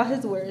carried out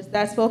his words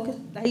that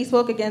he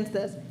spoke against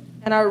us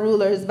and our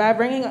rulers by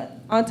bringing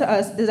onto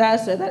us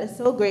disaster that is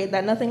so great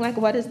that nothing like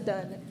what is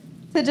done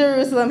to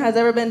Jerusalem has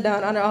ever been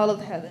done under all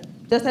of heaven.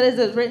 Just as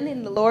it is written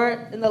in the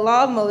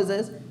law of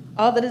Moses,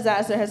 all the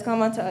disaster has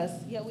come unto us.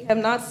 Yet we have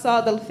not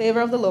sought the favor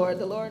of the Lord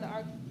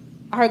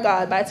our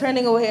God, by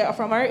turning away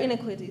from our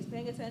iniquities,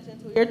 paying attention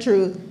to your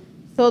truth.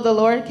 So the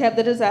Lord kept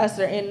the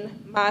disaster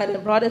in mind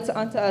and brought it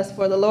unto us,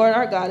 for the Lord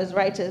our God is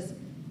righteous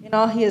in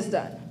all he has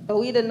done. But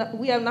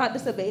we have not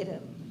disobeyed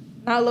him.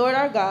 Now, Lord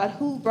our God,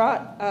 who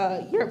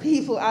brought your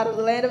people out of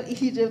the land of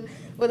Egypt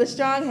with a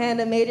strong hand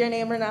and made your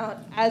name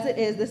renowned, as it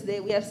is this day,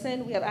 we have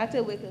sinned, we have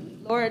acted wickedly.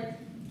 Lord,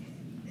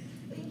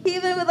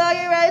 even with all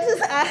your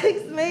righteous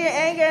acts, may your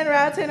anger and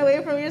wrath turn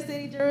away from your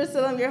city,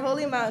 Jerusalem, your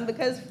holy mountain,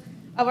 because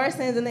of our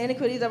sins and the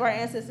iniquities of our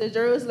ancestors.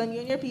 Jerusalem, you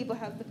and your people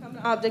have become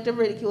an object of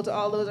ridicule to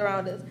all those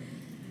around us.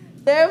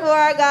 Therefore,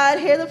 our God,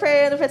 hear the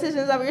prayer and the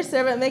petitions of your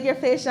servant. Make your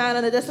face shine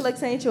on the desolate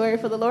sanctuary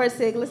for the Lord's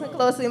sake. Listen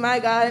closely, my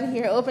God, and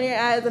hear. Open your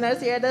eyes and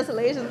see our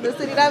desolation of the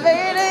city that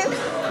bear your name.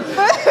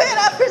 We're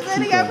not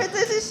presenting our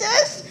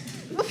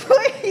petition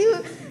before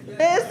you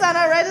based on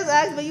our righteous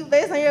acts, but you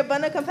based on your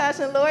abundant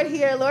compassion. Lord,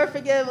 hear. Lord,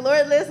 forgive.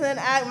 Lord, listen and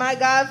act, my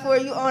God, for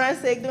you own our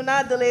sake. Do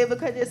not delay,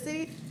 because your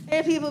city and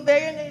your people bear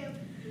your name.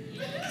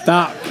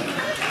 Stop.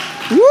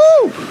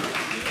 Woo!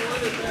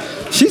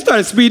 She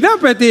started speeding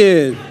up at the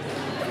end.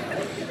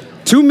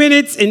 2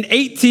 minutes and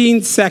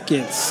 18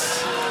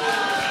 seconds.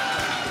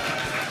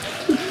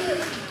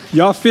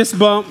 Y'all fist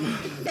bump.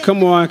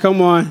 Come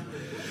on.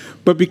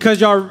 But because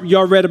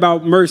y'all read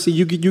about mercy,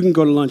 you can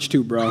go to lunch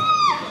too, bro.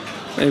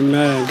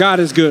 Amen. God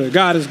is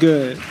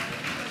good.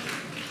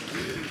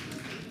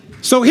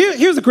 So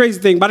here's the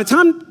crazy thing. By the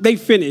time they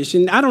finish,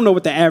 and I don't know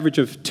what the average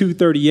of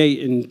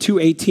 238 and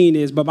 218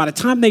 is, but by the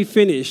time they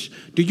finish,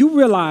 do you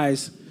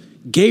realize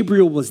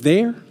Gabriel was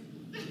there?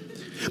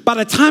 By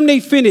the time they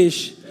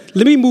finish,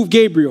 let me move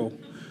Gabriel.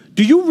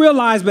 Do you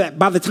realize that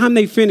by the time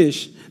they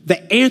finish,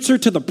 the answer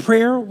to the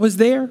prayer was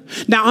there?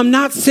 Now, I'm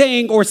not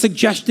saying or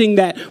suggesting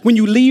that when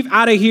you leave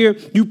out of here,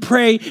 you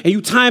pray and you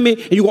time it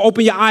and you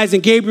open your eyes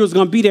and Gabriel's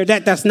going to be there.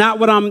 That's not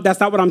what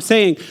I'm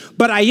saying.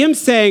 But I am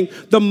saying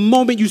the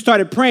moment you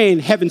started praying,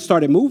 heaven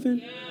started moving.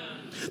 Yeah.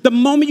 The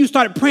moment you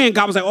started praying,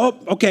 God was like, oh,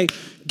 okay,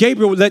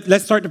 Gabriel,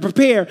 let's start to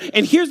prepare.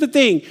 And here's the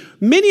thing.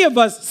 Many of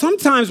us,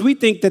 sometimes we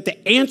think that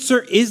the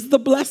answer is the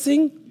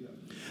blessing.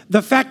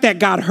 The fact that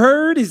God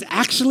heard is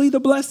actually the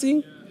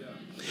blessing.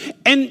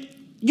 And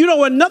you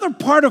know, another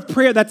part of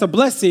prayer that's a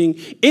blessing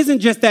isn't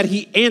just that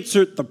he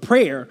answered the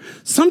prayer.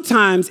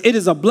 Sometimes it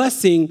is a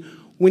blessing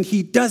when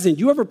he doesn't.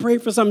 You ever pray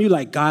for something, you're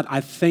like, God,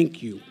 I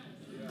thank you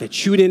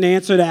that you didn't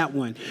answer that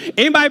one.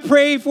 Anybody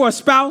pray for a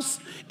spouse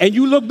and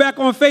you look back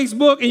on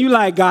Facebook and you're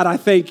like, God, I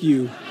thank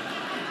you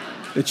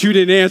that you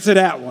didn't answer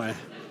that one.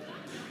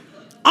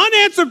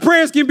 Unanswered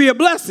prayers can be a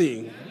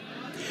blessing.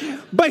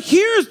 But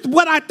here's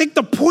what I think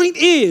the point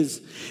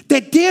is,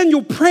 that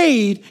Daniel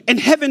prayed and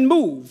heaven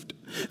moved.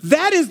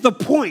 That is the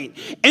point.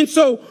 And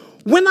so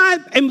when I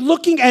am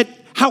looking at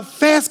how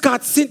fast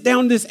God sent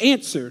down this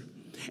answer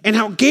and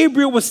how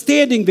Gabriel was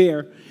standing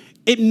there,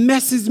 it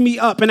messes me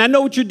up. And I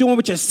know what you're doing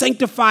with your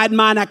sanctified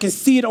mind. I can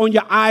see it on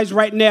your eyes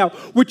right now.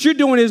 What you're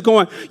doing is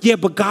going, yeah,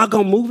 but God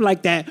gonna move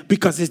like that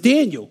because it's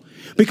Daniel.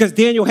 Because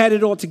Daniel had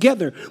it all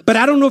together. But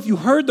I don't know if you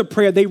heard the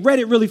prayer. They read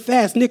it really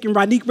fast. Nick and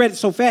Ronique read it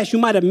so fast, you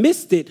might have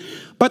missed it.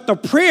 But the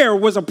prayer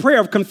was a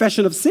prayer of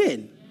confession of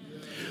sin.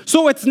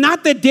 So it's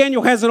not that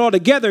Daniel has it all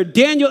together.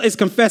 Daniel is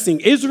confessing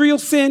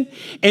Israel's sin,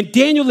 and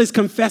Daniel is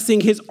confessing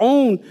his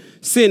own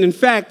sin. In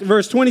fact,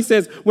 verse 20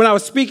 says, when I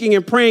was speaking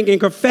and praying and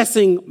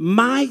confessing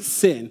my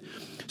sin.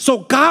 So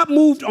God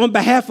moved on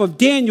behalf of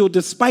Daniel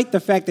despite the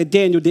fact that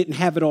Daniel didn't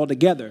have it all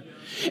together.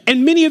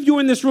 And many of you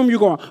in this room, you're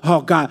going,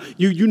 oh, God,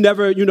 you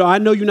never, I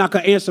know you're not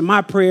going to answer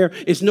my prayer.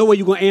 It's no way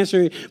you're going to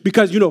answer it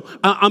because,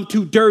 I'm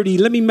too dirty.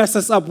 Let me mess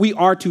us up. We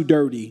are too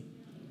dirty.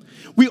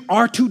 We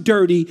are too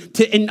dirty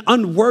and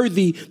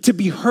unworthy to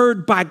be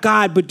heard by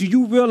God. But do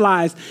you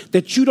realize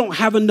that you don't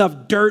have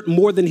enough dirt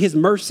more than his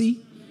mercy?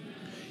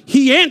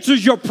 He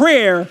answers your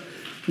prayer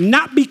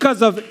not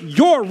because of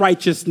your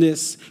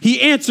righteousness.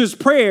 He answers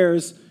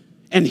prayers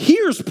and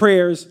hears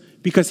prayers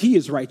because he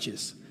is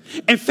righteous.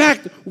 In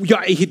fact,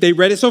 they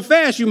read it so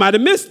fast, you might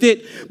have missed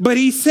it. But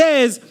he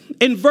says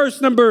in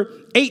verse number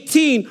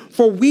 18,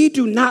 for we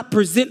do not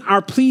present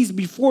our pleas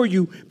before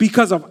you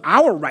because of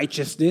our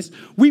righteousness.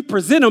 We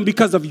present them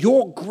because of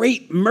your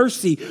great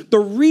mercy. The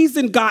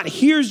reason God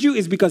hears you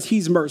is because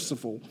he's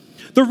merciful.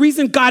 The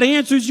reason God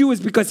answers you is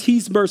because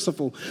he's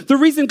merciful. The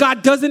reason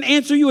God doesn't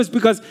answer you is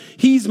because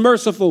he's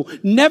merciful.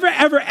 Never,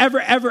 ever, ever,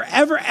 ever,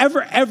 ever,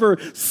 ever, ever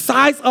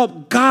size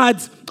up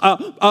God's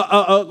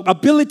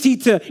ability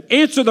to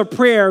answer the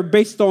prayer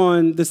based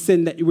on the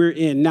sin that we're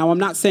in. Now, I'm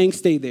not saying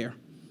stay there.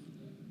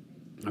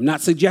 I'm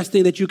not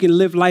suggesting that you can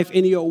live life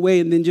any old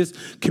way and then just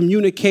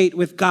communicate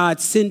with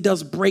God. Sin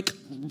does break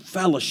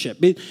fellowship.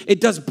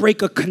 It does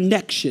break a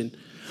connection.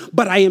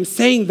 But I am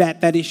saying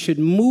that it should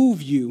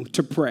move you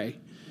to pray.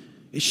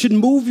 It should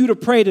move you to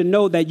pray to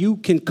know that you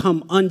can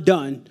come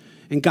undone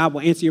and God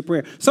will answer your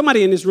prayer.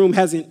 Somebody in this room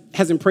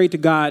hasn't prayed to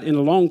God in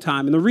a long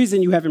time. And the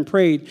reason you haven't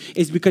prayed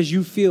is because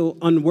you feel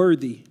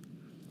unworthy.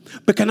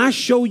 But can I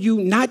show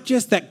you not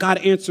just that God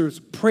answers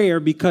prayer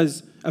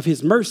because of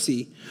his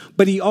mercy,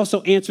 but he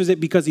also answers it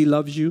because he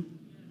loves you?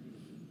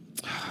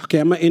 Okay,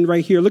 I'm going to end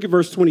right here. Look at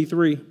verse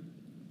 23.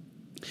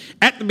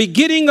 At the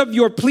beginning of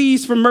your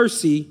pleas for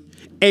mercy,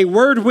 a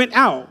word went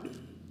out,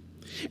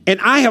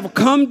 and I have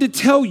come to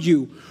tell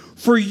you,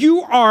 for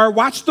you are,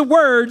 watch the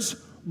words,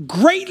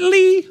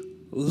 greatly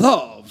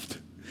loved.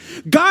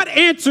 God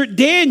answered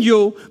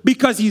Daniel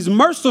because he's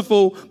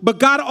merciful, but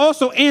God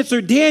also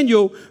answered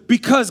Daniel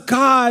because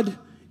God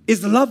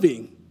is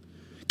loving.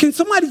 Can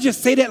somebody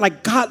just say that,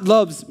 like, God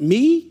loves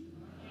me?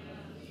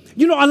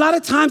 You know, a lot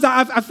of times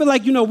I feel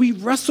like, we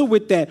wrestle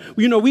with that.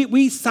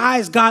 We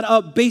size God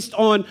up based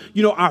on,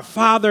 our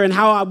Father and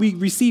how we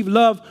receive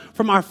love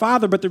from our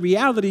Father. But the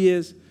reality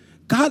is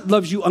God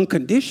loves you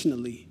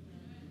unconditionally.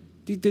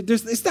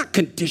 It's not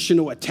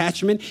conditional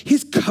attachment.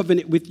 His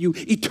covenant with you,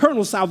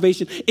 eternal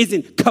salvation,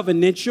 isn't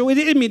covenantal.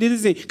 It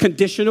isn't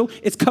conditional.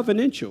 It's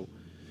covenantal.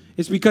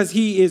 It's because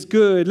he is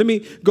good. Let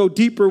me go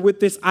deeper with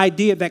this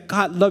idea that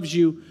God loves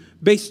you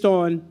based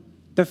on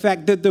the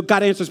fact that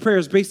God answers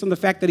prayers based on the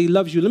fact that he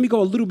loves you. Let me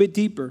go a little bit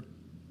deeper.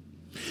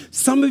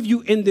 Some of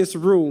you in this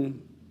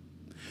room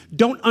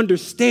don't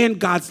understand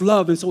God's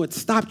love, and so it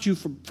stopped you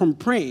from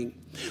praying.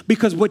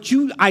 Because what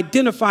you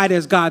identified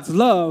as God's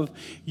love,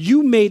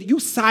 you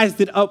sized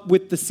it up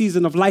with the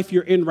season of life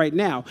you're in right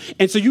now.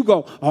 And so you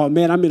go, oh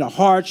man, I'm in a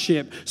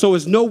hardship, so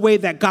there's no way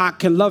that God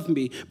can love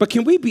me. But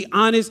can we be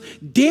honest?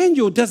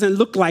 Daniel doesn't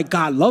look like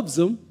God loves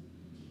him.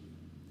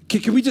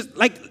 Can we just,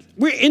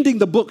 we're ending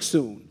the book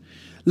soon.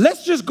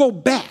 Let's just go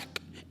back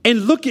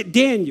and look at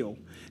Daniel.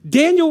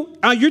 Daniel,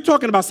 you're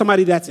talking about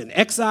somebody that's in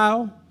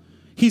exile.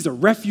 He's a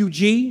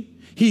refugee.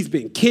 He's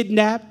been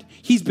kidnapped.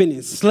 He's been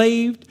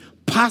enslaved,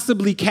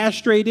 possibly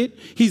castrated.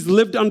 He's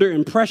lived under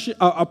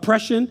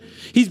oppression.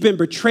 He's been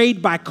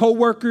betrayed by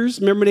coworkers.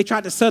 Remember, they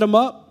tried to set him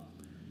up.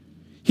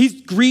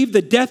 He's grieved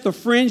the death of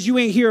friends. You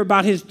ain't hear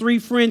about his 3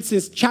 friends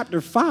since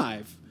chapter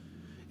 5.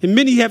 And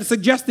many have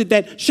suggested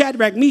that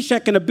Shadrach,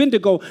 Meshach, and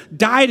Abednego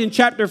died in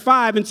chapter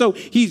 5. And so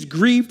he's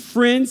grieved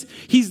friends.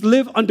 He's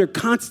lived under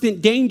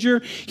constant danger.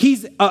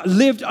 He's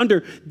lived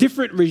under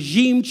different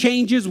regime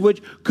changes,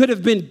 which could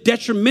have been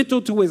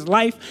detrimental to his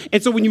life.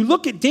 And so when you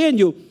look at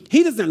Daniel,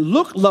 he doesn't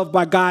look loved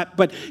by God,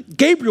 but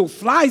Gabriel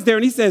flies there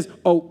and he says,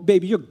 oh,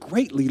 baby, you're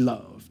greatly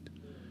loved.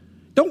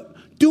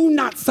 Do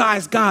not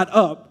size God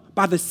up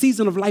by the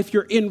season of life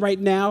you're in right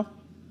now.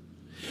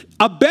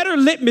 A better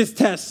litmus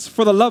test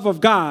for the love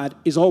of God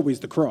is always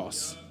the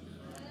cross.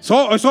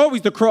 So it's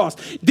always the cross.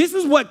 This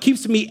is what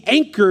keeps me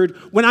anchored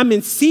when I'm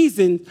in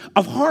season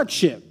of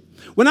hardship.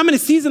 When I'm in a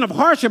season of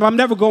hardship, I'm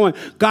never going,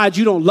 God,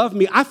 you don't love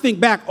me. I think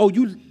back,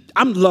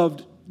 I'm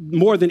loved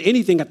more than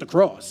anything at the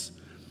cross.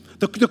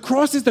 The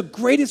cross is the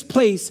greatest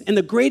place and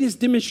the greatest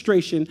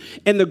demonstration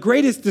and the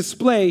greatest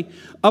display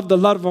of the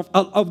love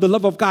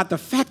of God. The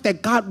fact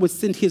that God would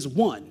send his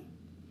one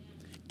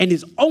and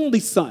his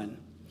only son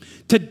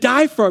to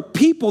die for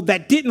people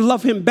that didn't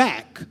love him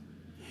back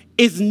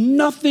is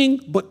nothing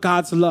but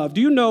God's love.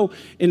 Do you know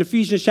in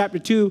Ephesians chapter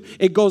 2,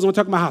 it goes on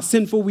talking about how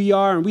sinful we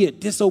are and we are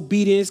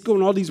disobedient. It's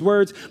going all these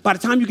words. By the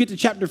time you get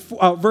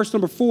to verse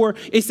number 4,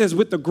 it says,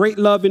 with the great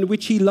love in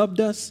which he loved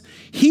us.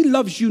 He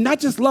loves you, not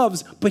just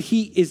loves, but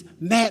he is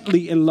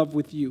madly in love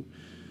with you.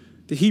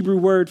 The Hebrew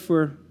word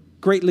for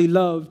greatly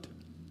loved,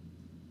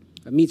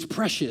 it means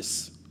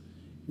precious.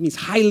 It means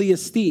highly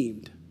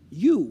esteemed.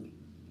 You.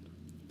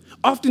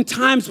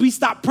 Oftentimes we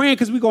stop praying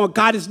because we're going,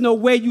 God, there's no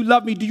way you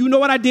love me. Do you know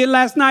what I did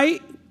last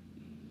night?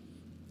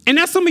 And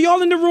that's some of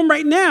y'all in the room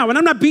right now. And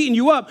I'm not beating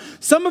you up.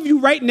 Some of you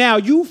right now,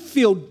 you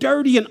feel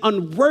dirty and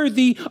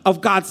unworthy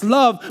of God's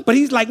love. But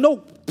he's like,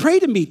 no, pray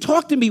to me.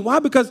 Talk to me. Why?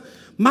 Because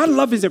my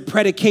love isn't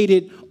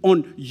predicated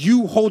on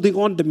you holding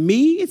on to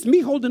me. It's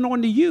me holding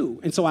on to you.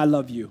 And so I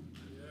love you.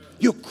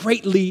 You're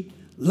greatly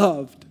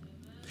loved.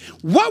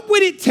 What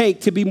would it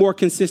take to be more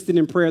consistent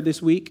in prayer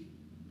this week?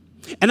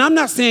 And I'm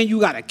not saying you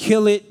got to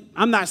kill it.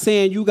 I'm not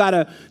saying you got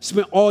to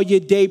spend all your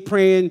day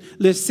praying.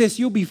 Listen, sis,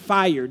 you'll be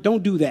fired.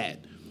 Don't do that.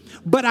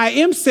 But I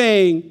am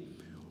saying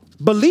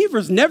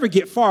believers never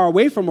get far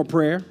away from a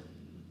prayer.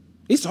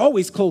 It's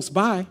always close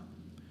by.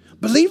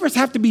 Believers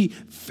have to be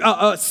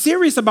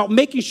serious about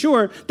making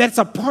sure that it's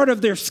a part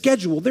of their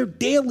schedule, their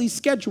daily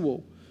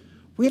schedule.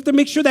 We have to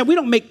make sure that we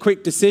don't make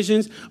quick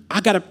decisions.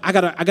 I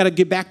gotta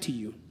get back to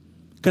you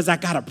because I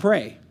gotta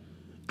pray.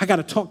 I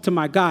gotta talk to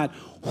my God.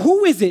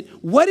 Who is it?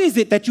 What is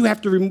it that you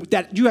have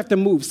to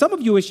move? Some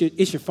of you, it's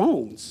your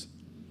phones.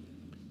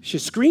 It's your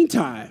screen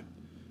time.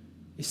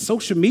 It's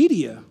social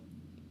media.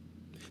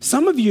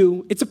 Some of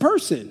you, it's a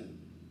person.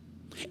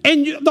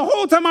 And the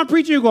whole time I'm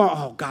preaching, you're going,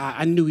 oh, God,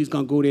 I knew he's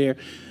going to go there.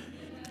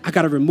 I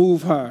got to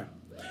remove her.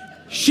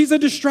 She's a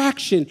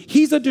distraction.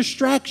 He's a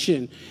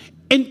distraction.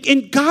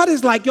 And God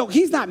is like, yo,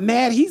 he's not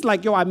mad. He's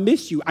like, yo, I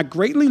miss you. I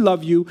greatly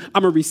love you.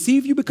 I'm going to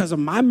receive you because of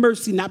my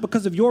mercy, not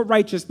because of your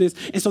righteousness.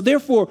 And so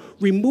therefore,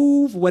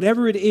 remove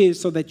whatever it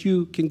is so that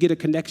you can get a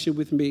connection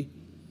with me.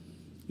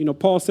 You know,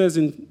 Paul says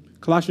in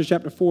Colossians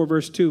chapter 4,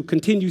 verse 2,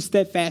 continue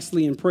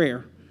steadfastly in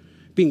prayer,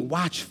 being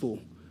watchful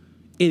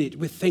in it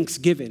with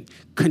thanksgiving.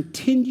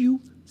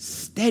 Continue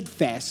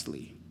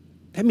steadfastly.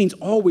 That means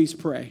always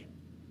pray.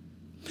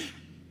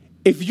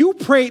 If you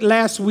prayed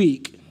last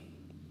week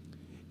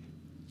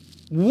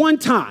one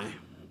time,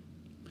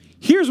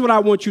 here's what I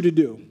want you to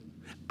do.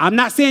 I'm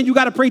not saying you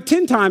got to pray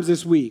 10 times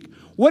this week.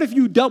 What if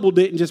you doubled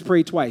it and just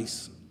prayed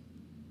twice?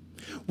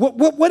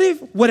 What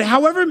if,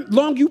 however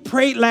long you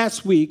prayed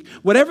last week,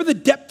 whatever the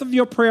depth of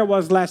your prayer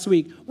was last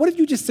week, what if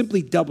you just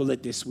simply double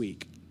it this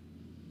week?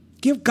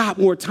 Give God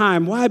more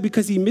time. Why?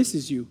 Because he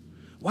misses you.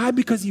 Why?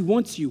 Because he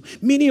wants you.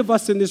 Many of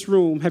us in this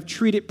room have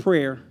treated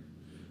prayer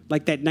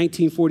like that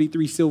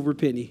 1943 silver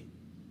penny.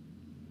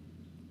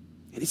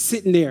 And it's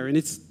sitting there, and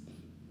it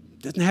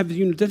doesn't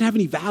have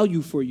any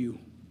value for you.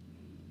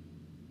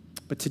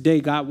 But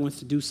today, God wants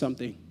to do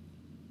something.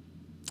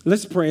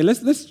 Let's pray.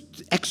 Let's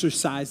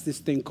exercise this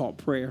thing called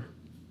prayer.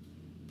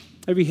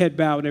 Every head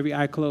bowed and every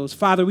eye closed.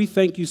 Father, we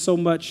thank you so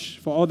much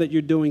for all that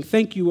you're doing.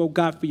 Thank you, oh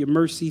God, for your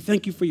mercy.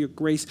 Thank you for your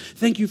grace.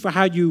 Thank you for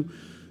how you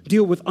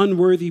deal with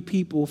unworthy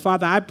people.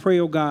 Father, I pray,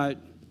 oh God,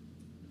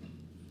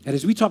 that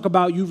as we talk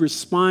about you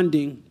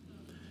responding,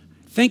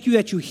 thank you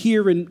that you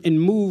hear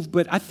and move,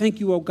 but I thank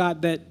you, oh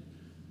God, that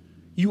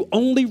you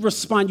only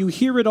respond. You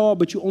hear it all,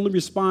 but you only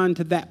respond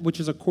to that which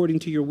is according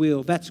to your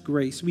will. That's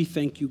grace. We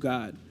thank you,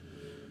 God.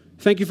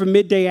 Thank you for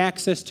midday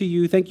access to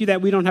you. Thank you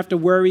that we don't have to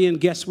worry and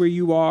guess where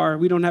you are.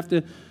 We don't have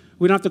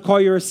to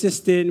call your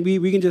assistant.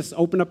 We can just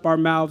open up our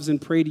mouths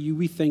and pray to you.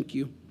 We thank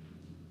you.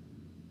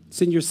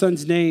 It's in your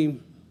son's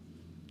name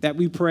that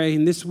we pray.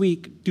 And this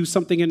week, do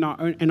something in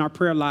our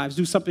prayer lives.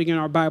 Do something in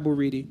our Bible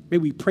reading. May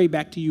we pray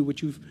back to you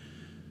what you've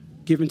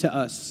given to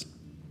us,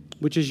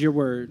 which is your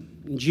word.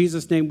 In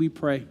Jesus' name we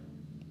pray.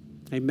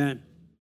 Amen.